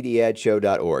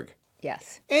cbdedshow.org.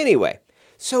 Yes. Anyway,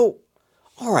 so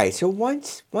all right. So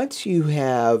once you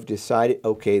have decided,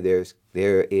 okay, there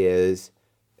is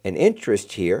an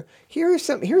interest here. Here are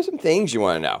some things you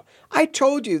want to know. I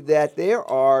told you that there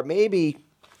are maybe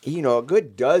a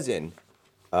good dozen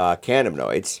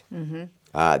cannabinoids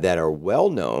that are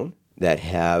well known that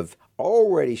have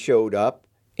already showed up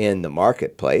in the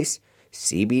marketplace.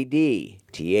 CBD,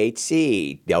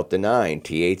 THC, Delta 9,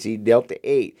 THC, Delta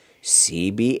 8,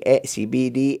 CBDA,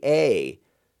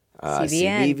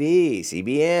 CBV,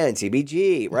 CBN,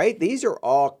 CBG, right? These are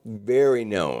all very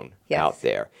known out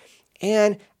there.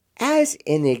 And as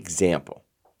an example,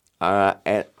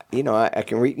 I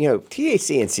can read,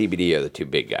 THC and CBD are the two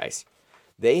big guys.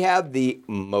 They have the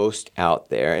most out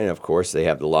there, and of course, they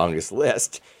have the longest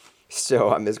list.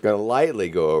 So I'm just going to lightly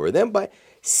go over them. But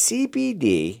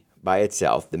CBD by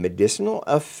itself, the medicinal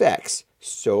effects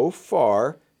so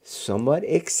far somewhat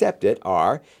accepted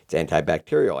are it's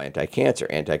antibacterial, anti-cancer,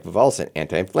 anticonvulsant,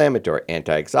 anti-inflammatory,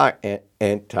 antioxidant,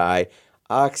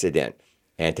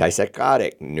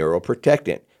 antipsychotic,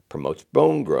 neuroprotectant, promotes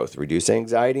bone growth, reduces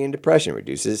anxiety and depression,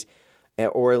 reduces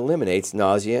or eliminates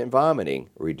nausea and vomiting,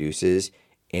 reduces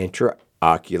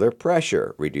intraocular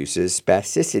pressure, reduces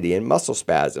spasticity and muscle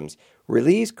spasms,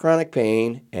 relieves chronic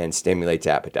pain, and stimulates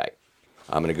appetite.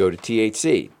 I'm going to go to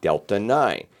THC, Delta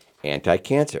 9,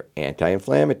 anti-cancer,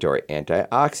 anti-inflammatory,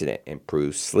 antioxidant,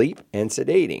 improves sleep and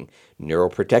sedating,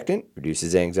 neuroprotectant,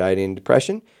 reduces anxiety and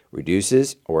depression,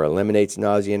 reduces or eliminates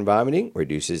nausea and vomiting,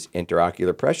 reduces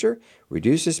intraocular pressure,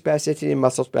 reduces spasticity and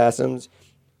muscle spasms,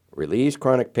 relieves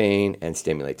chronic pain, and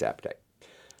stimulates appetite.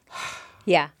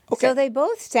 Yeah. Okay. So they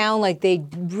both sound like they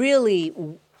really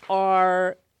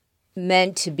are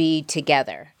meant to be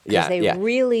together. Yeah, Because they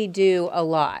really do a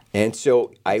lot. And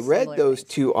so I read Similar those things.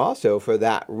 two also for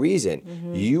that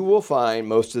reason. You will find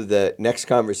most of the next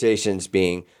conversations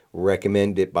being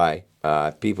recommended by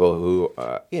people who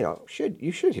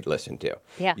you should listen to.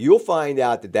 Yeah. You'll find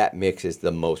out that mix is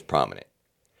the most prominent.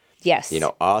 Yes.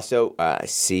 Also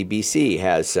CBC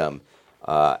has some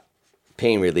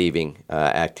pain relieving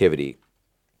activity.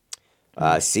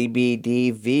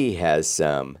 CBDV has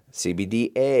some,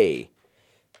 CBDA,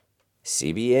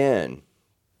 CBN,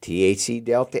 THC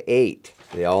Delta 8.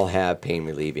 They all have pain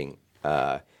relieving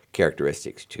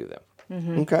characteristics to them.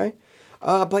 Okay?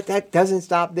 But that doesn't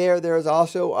stop there. There's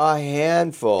also a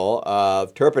handful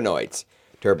of terpenoids.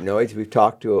 Terpenoids, we've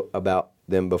talked about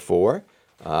them before.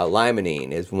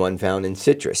 Limonene is one found in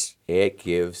citrus. It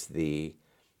gives the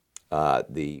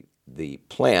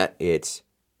plant its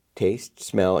taste,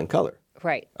 smell, and color.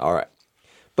 Right. All right.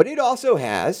 But it also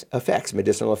has effects,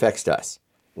 medicinal effects to us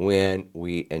when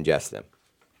we ingest them.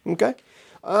 Okay?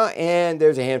 And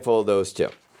there's a handful of those too.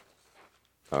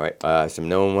 All right. Some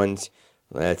known ones.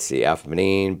 Let's see.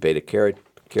 Alpha-menine,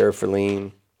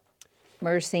 beta-carotene.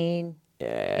 Myrcene.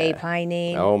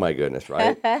 Apinine. Oh, my goodness,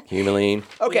 right? Humulene.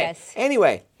 Okay. Yes.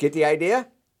 Anyway, get the idea?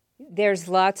 There's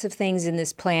lots of things in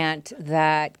this plant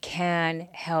that can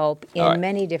help in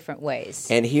many different ways.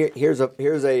 And here's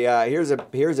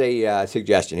a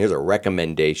suggestion. Here's a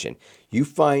recommendation. You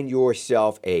find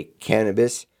yourself a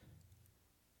cannabis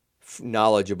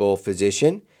knowledgeable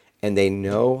physician, and they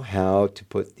know how to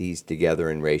put these together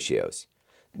in ratios.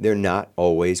 They're not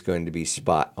always going to be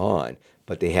spot on,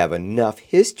 but they have enough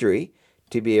history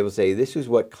to be able to say this is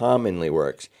what commonly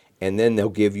works, and then they'll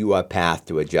give you a path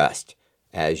to adjust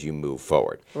as you move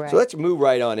forward. Right. So let's move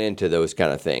right on into those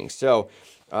kind of things. So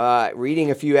reading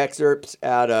a few excerpts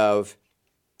out of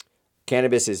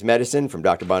Cannabis is Medicine from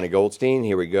Dr. Bonnie Goldstein.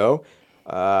 Here we go.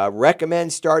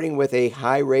 Recommend starting with a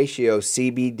high ratio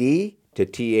CBD to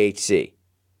THC.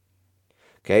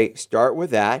 Okay, start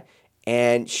with that.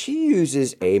 And she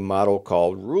uses a model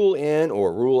called rule in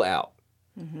or rule out.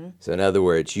 So in other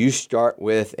words, you start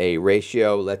with a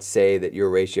ratio. Let's say that your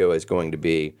ratio is going to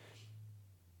be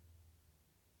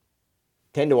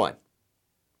 10 to 1.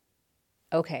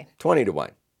 Okay. 20 to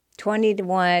 1. 20 to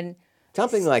 1.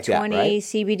 Something like that, 20 right?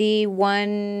 CBD,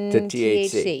 1 To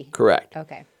THC. THC. Correct.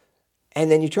 Okay.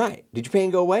 And then you try it. Did your pain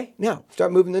go away? No.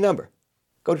 Start moving the number.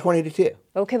 Go to 20 to 2.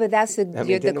 Okay, but that's the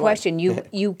 10 to 1. question.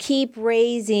 You keep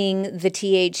raising the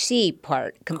THC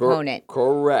component.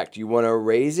 Correct. You want to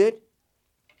raise it,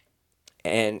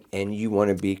 and you want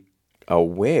to be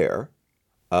aware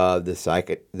of the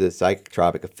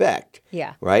psychotropic effect.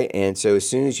 Yeah. Right? And so as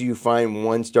soon as you find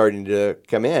one starting to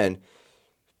come in,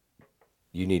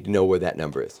 you need to know where that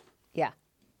number is. Yeah.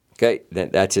 Okay,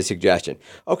 that's a suggestion.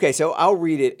 Okay, so I'll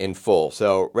read it in full.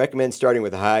 So recommend starting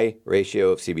with a high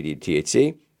ratio of CBD to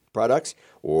THC products,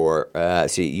 or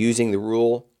using the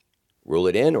rule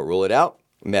it in or rule it out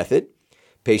method.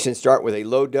 Patients start with a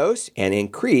low dose and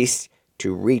increase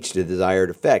to reach the desired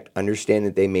effect. Understand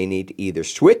that they may need to either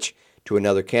switch to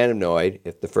another cannabinoid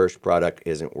if the first product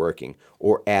isn't working,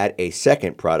 or add a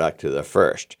second product to the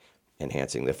first,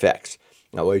 enhancing the effects.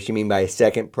 Now, what does she mean by a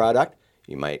second product?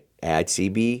 You might add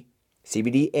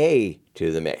CBDA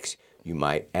to the mix. You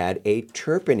might add a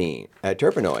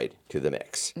terpenoid to the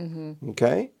mix.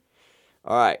 Okay?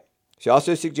 All right. She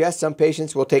also suggests some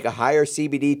patients will take a higher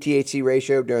CBD-THC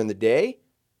ratio during the day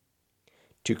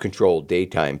to control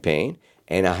daytime pain,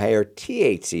 and a higher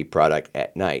THC product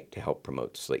at night to help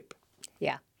promote sleep.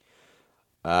 Yeah.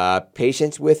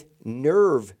 Patients with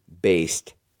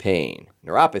nerve-based pain,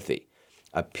 neuropathy,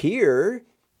 appear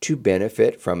to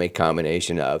benefit from a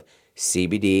combination of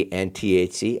CBD and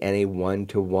THC and a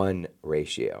 1-to-1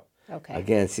 ratio. Okay.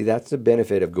 Again, see, that's the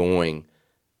benefit of going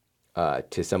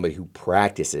to somebody who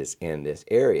practices in this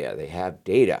area. They have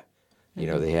data. You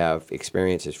know, they have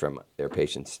experiences from their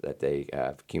patients that they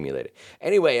have accumulated.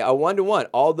 Anyway, a 1-to-1,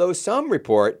 although some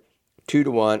report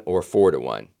 2-to-1 or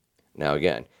 4-to-1. Now,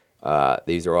 again,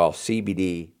 these are all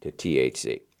CBD to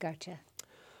THC. Gotcha.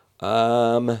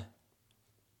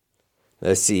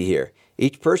 Let's see here.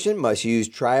 Each person must use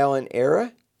trial and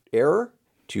error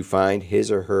to find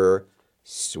his or her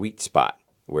sweet spot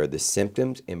where the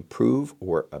symptoms improve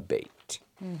or abate.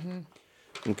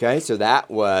 Okay, so that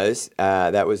was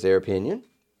their opinion.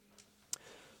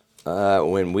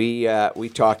 When we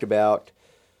talked about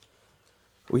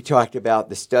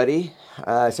the study,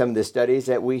 some of the studies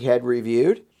that we had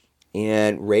reviewed,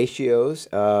 and ratios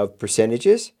of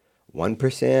percentages, 1%,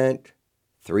 3%,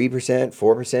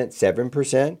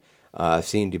 4%, 7%,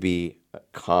 seem to be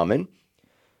common.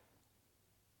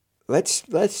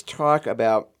 Let's talk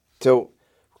about, so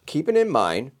keeping in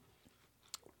mind,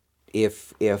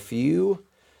 if you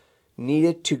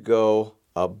needed to go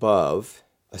above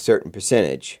a certain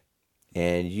percentage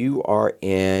and you are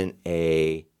in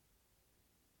a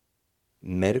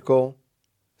medical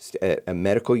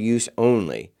use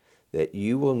only, that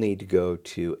you will need to go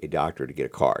to a doctor to get a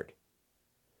card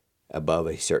above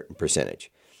a certain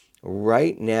percentage.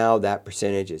 Right now, that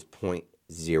percentage is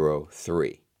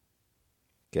 0.03.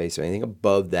 Okay, so anything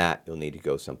above that, you'll need to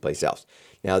go someplace else.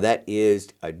 Now, that is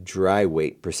a dry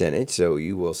weight percentage, so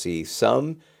you will see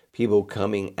some people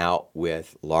coming out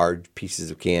with large pieces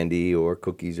of candy or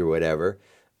cookies or whatever,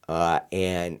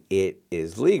 and it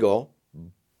is legal,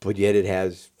 but yet it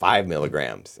has 5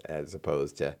 milligrams as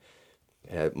opposed to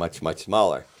much, much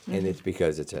smaller. Mm-hmm. And it's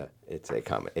because it's a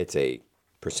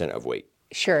percent of weight.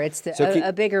 Sure, it's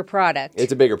a bigger product.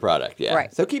 It's a bigger product, yeah.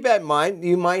 Right. So keep that in mind.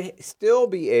 You might still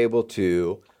be able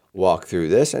to walk through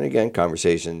this. And again,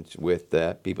 conversations with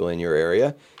people in your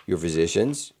area, your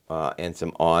physicians, and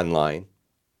some online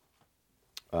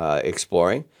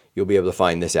exploring. You'll be able to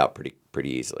find this out pretty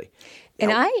easily.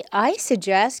 And I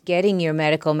suggest getting your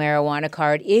medical marijuana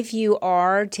card if you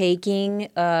are taking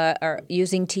or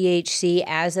using THC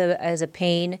as a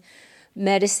pain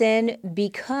medicine,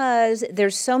 because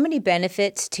there's so many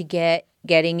benefits to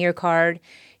getting your card.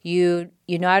 You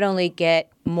not only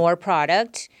get more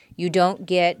product, you don't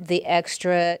get the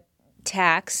extra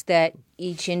tax that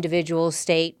each individual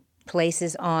state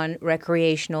places on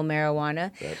recreational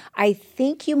marijuana. Right. I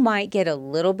think you might get a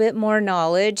little bit more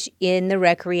knowledge in the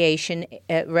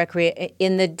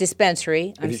in the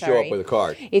dispensary. If you show up with a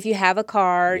card. If you have a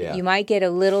card, Yeah. you might get a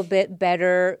little bit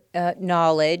better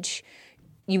knowledge.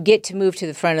 You get to move to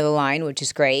the front of the line, which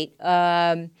is great.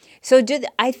 I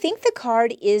think the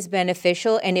card is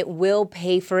beneficial, and it will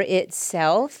pay for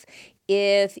itself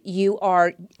if you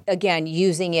are, again,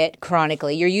 using it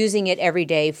chronically. You're using it every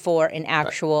day for an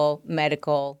actual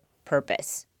medical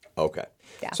purpose. Okay.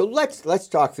 Yeah. So let's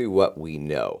talk through what we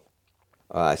know.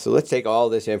 So let's take all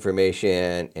this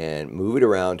information and move it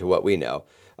around to what we know.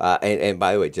 And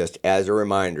by the way, just as a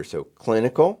reminder, so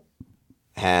clinical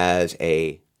has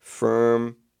a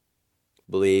firm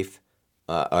belief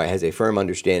or has a firm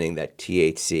understanding that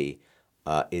THC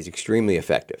is extremely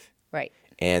effective. Right.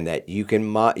 And that you can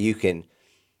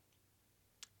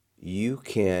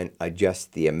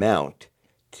adjust the amount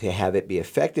to have it be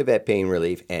effective at pain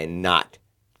relief and not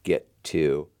get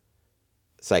to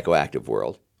psychoactive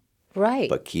world. Right.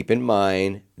 But keep in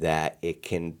mind that it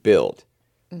can build.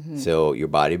 Mm-hmm. So your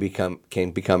body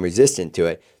can become resistant to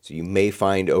it. So you may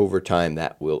find over time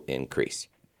that will increase.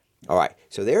 All right.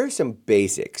 So there are some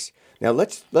basics. Now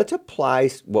let's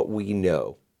apply what we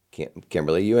know,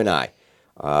 Kimberly, you and I.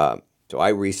 So I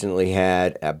recently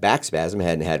had a back spasm,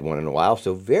 hadn't had one in a while,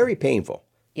 so very painful.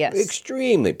 Yes.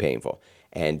 Extremely painful.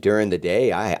 And during the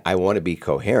day, I want to be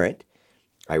coherent.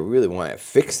 I really want to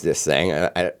fix this thing.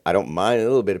 I don't mind a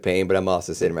little bit of pain, but I'm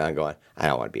also sitting around going, I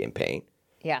don't want to be in pain.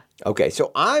 Yeah. Okay,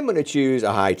 so I'm going to choose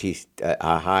a high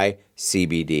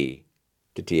CBD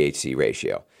to THC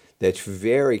ratio. That's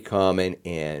very common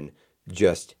in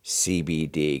just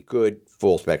CBD, good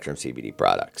full spectrum CBD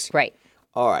products. Right.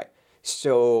 All right.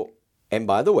 So, and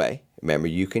by the way, remember,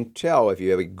 you can tell if you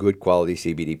have a good quality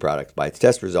CBD product by its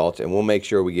test results, and we'll make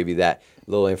sure we give you that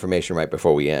little information right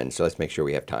before we end. So let's make sure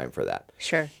we have time for that.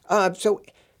 Sure.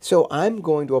 So I'm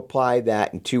going to apply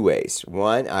that in two ways.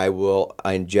 One, I will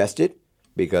ingest it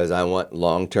because I want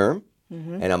long term,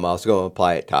 and I'm also going to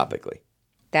apply it topically.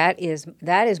 That is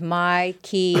my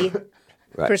key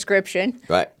right. prescription.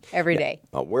 Right. Every day.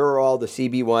 Where are all the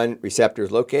CB1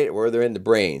 receptors located? Where they're in the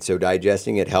brain. So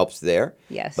digesting it helps there.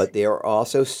 Yes. But they are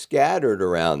also scattered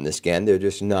around the skin. They're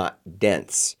just not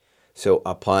dense. So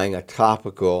applying a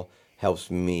topical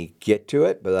helps me get to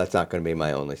it, but that's not going to be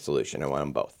my only solution. I want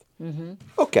them both. Mm-hmm.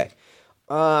 Okay.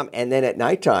 And then at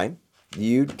nighttime,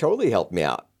 you totally helped me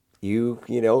out. You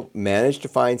managed to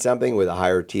find something with a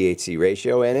higher THC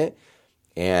ratio in it.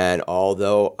 And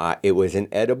although it was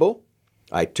inedible,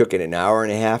 I took it an hour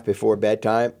and a half before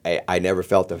bedtime. I never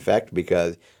felt the effect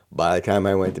because by the time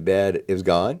I went to bed, it was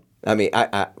gone. I mean,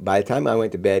 by the time I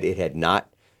went to bed, it had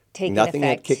nothing effect.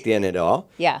 had kicked in at all.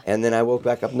 Yeah. And then I woke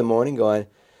back up in the morning going,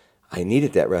 I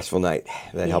needed that restful night.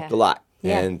 That helped a lot.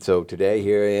 Yeah. And so today,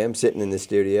 here I am sitting in the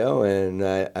studio, and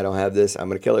I don't have this. I'm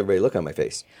going to kill everybody look on my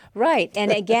face. Right.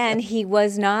 And again, he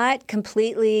was not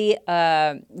completely,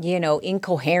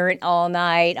 incoherent all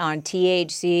night on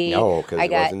THC. No, because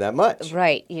it wasn't that much.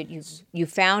 Right. You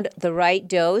found the right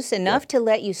dose, enough to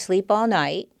let you sleep all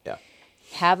night. Yeah.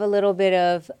 Have a little bit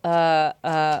of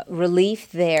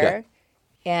relief there.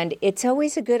 And it's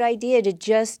always a good idea to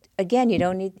just, again, you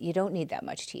don't need that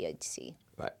much THC.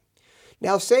 Right.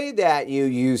 Now, say that you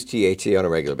use THC on a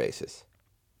regular basis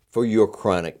for your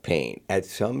chronic pain. At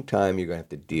some time, you're going to have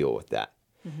to deal with that.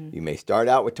 Mm-hmm. You may start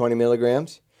out with 20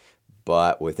 milligrams,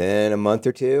 but within a month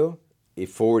or two,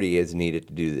 40 is needed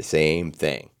to do the same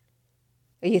thing.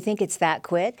 You think it's that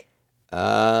quick?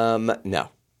 No.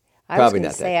 I Probably was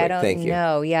not say, that quick. I don't Thank you.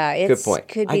 know. Yeah, it Good point.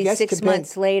 could be 6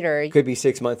 months later. Could be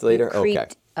 6 months later? You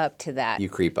creeped up to that. You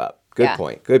creep up. Good Yeah.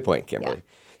 point. Good point, Kimberly. Yeah.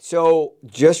 So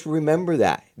just remember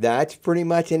that. That's pretty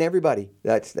much in everybody.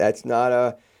 That's not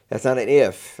an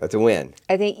if. That's a when.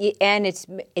 I think, and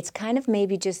it's kind of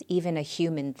maybe just even a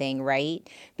human thing, right?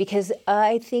 Because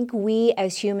I think we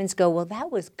as humans go, well,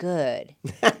 that was good,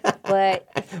 but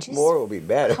just More will be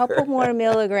better. A couple more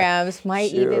milligrams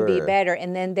might even be Sure. better,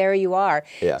 and then there you are.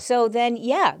 Yeah. So then,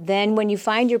 then when you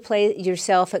find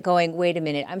yourself at going, wait a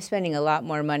minute, I'm spending a lot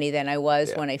more money than I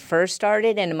was when I first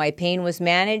started, and my pain was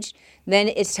managed. Then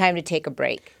it's time to take a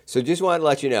break. So just wanted to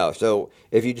let you know. So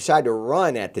if you decide to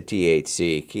run at the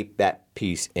THC, keep that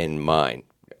piece in mind.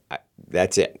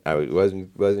 That's it. I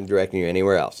wasn't directing you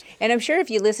anywhere else. And I'm sure if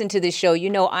you listen to the show,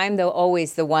 you know I'm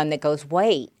always the one that goes,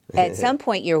 wait, at some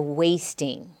point you're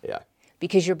wasting. Yeah.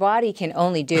 Because your body can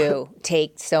only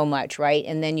take so much, right?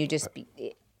 And then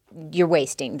you're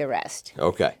wasting the rest.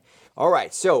 Okay. All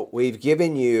right. So we've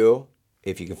given you,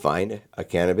 if you can find a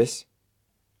cannabis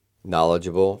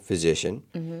knowledgeable physician,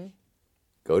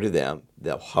 go to them.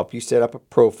 They'll help you set up a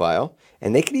profile,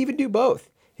 and they can even do both.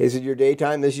 This is your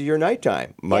daytime, this is your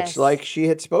nighttime, much like she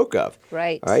had spoke of.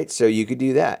 Right. All right, so you could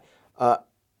do that.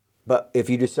 But if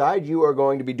you decide you are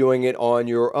going to be doing it on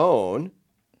your own,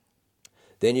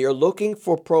 then you're looking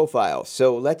for profiles.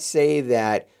 So let's say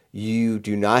that you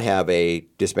do not have a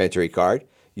dispensary card.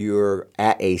 You're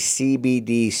at a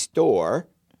CBD store,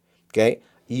 okay?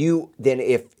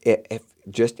 If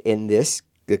just in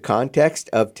the context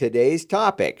of today's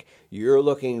topic, you're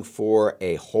looking for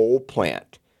a whole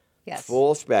plant,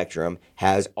 full spectrum,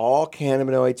 has all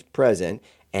cannabinoids present,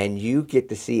 and you get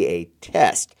to see a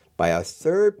test by a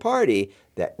third party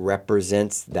that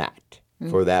represents that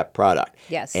for that product.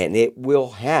 Yes. And it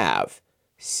will have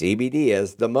CBD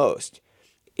as the most.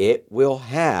 It will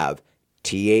have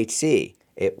THC.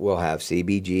 It will have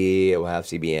CBG, it will have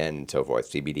CBN, and so forth,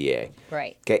 CBDA.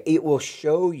 Right. Okay, it will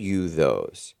show you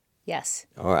those. Yes.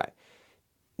 All right.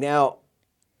 Now,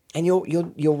 and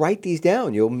you'll write these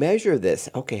down. You'll measure this.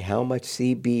 Okay, how much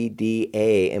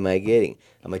CBDA am I getting?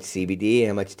 How much CBD?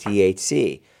 How much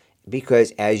THC?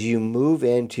 Because as you move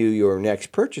into your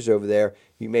next purchase over there,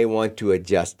 you may want to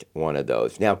adjust one of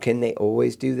those. Now, can they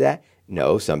always do that?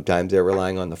 No. Sometimes they're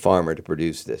relying on the farmer to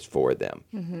produce this for them.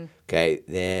 Mm-hmm. Okay,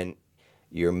 then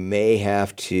you may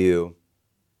have to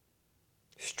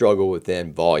struggle with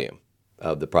then volume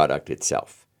of the product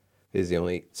itself. This is the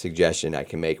only suggestion I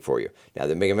can make for you. Now,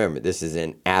 remember, this is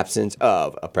in absence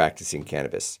of a practicing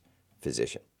cannabis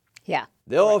physician. Yeah.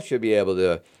 They'll should be able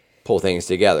to pull things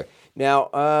together. Now,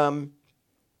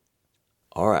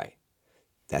 all right,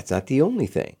 that's not the only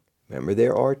thing. Remember,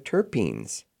 there are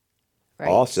terpenes. Right.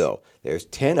 Also, there's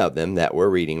 10 of them that we're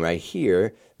reading right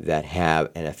here that have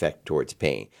an effect towards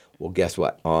pain. Well, guess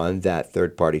what? On that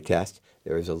third-party test,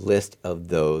 there is a list of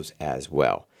those as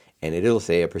well. And it'll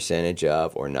say a percentage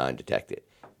of or non-detected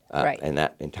in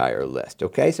that entire list.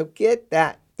 Okay, so get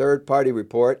that third-party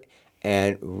report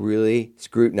and really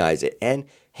scrutinize it. And,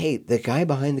 hey, the guy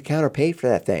behind the counter paid for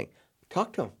that thing.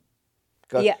 Talk to him.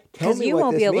 Yeah, because you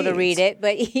won't be able to read it,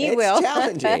 but he will. It's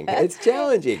challenging. It's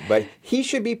challenging, but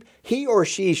he or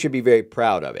she should be very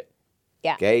proud of it.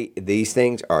 Yeah. Okay, these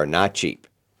things are not cheap.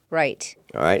 Right.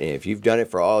 All right, and if you've done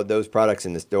it for all of those products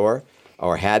in the store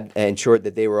or had ensured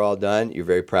that they were all done, you're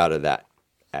very proud of that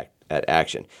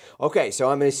action. Okay, so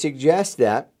I'm going to suggest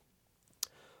that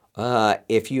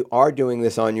if you are doing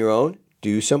this on your own,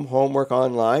 do some homework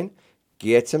online,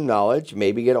 get some knowledge,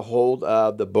 maybe get a hold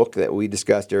of the book that we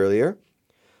discussed earlier.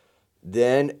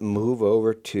 Then move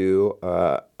over to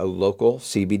a local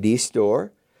CBD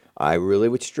store. I really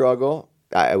would struggle.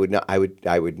 I would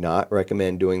not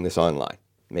recommend doing this online,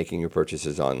 making your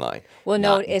purchases online. Well,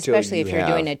 no, especially if you're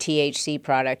doing a THC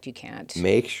product, you can't.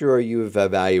 Make sure you've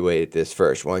evaluated this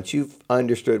first. Once you've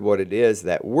understood what it is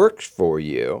that works for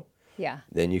you,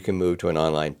 then you can move to an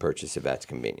online purchase if that's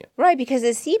convenient. Right, because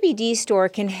a CBD store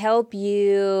can help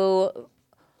you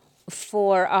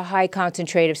for a high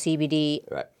concentrate of CBD.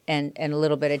 Right. And a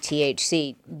little bit of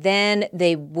THC, then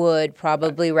they would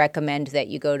probably recommend that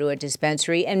you go to a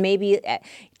dispensary and maybe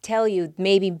tell you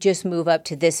maybe just move up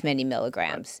to this many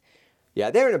milligrams. Yeah,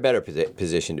 they're in a better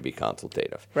position to be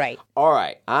consultative. Right. All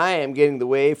right. I am getting the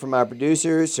way from our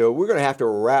producers, so we're going to have to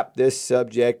wrap this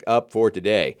subject up for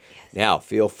today. Yes. Now,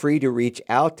 feel free to reach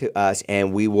out to us,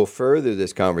 and we will further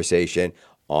this conversation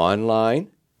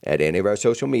online at any of our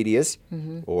social medias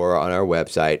or on our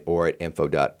website or at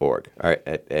info.org, or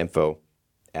at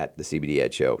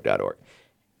info@thecbdedshow.org.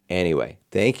 Anyway,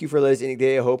 thank you for listening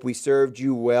today. I hope we served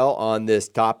you well on this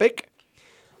topic.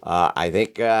 I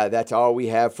think that's all we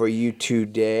have for you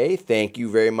today. Thank you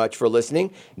very much for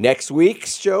listening. Next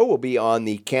week's show will be on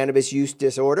the cannabis use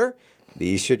disorder.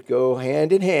 These should go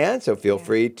hand in hand, so feel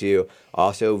free to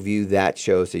also view that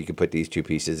show so you can put these two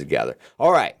pieces together.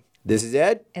 All right, this is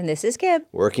Ed. And this is Kib.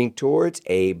 Working towards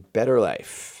a better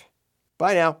life.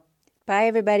 Bye now. Bye,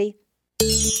 everybody.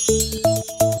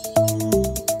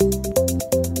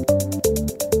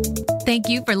 Thank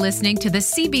you for listening to the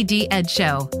CBD Ed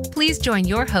Show. Please join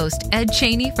your host, Ed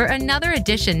Cheney, for another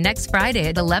edition next Friday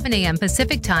at 11 a.m.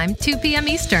 Pacific Time, 2 p.m.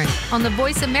 Eastern, on the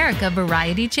Voice America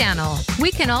Variety Channel.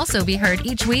 We can also be heard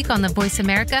each week on the Voice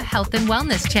America Health and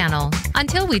Wellness Channel.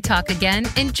 Until we talk again,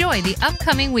 enjoy the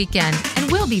upcoming weekend, and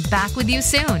we'll be back with you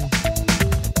soon.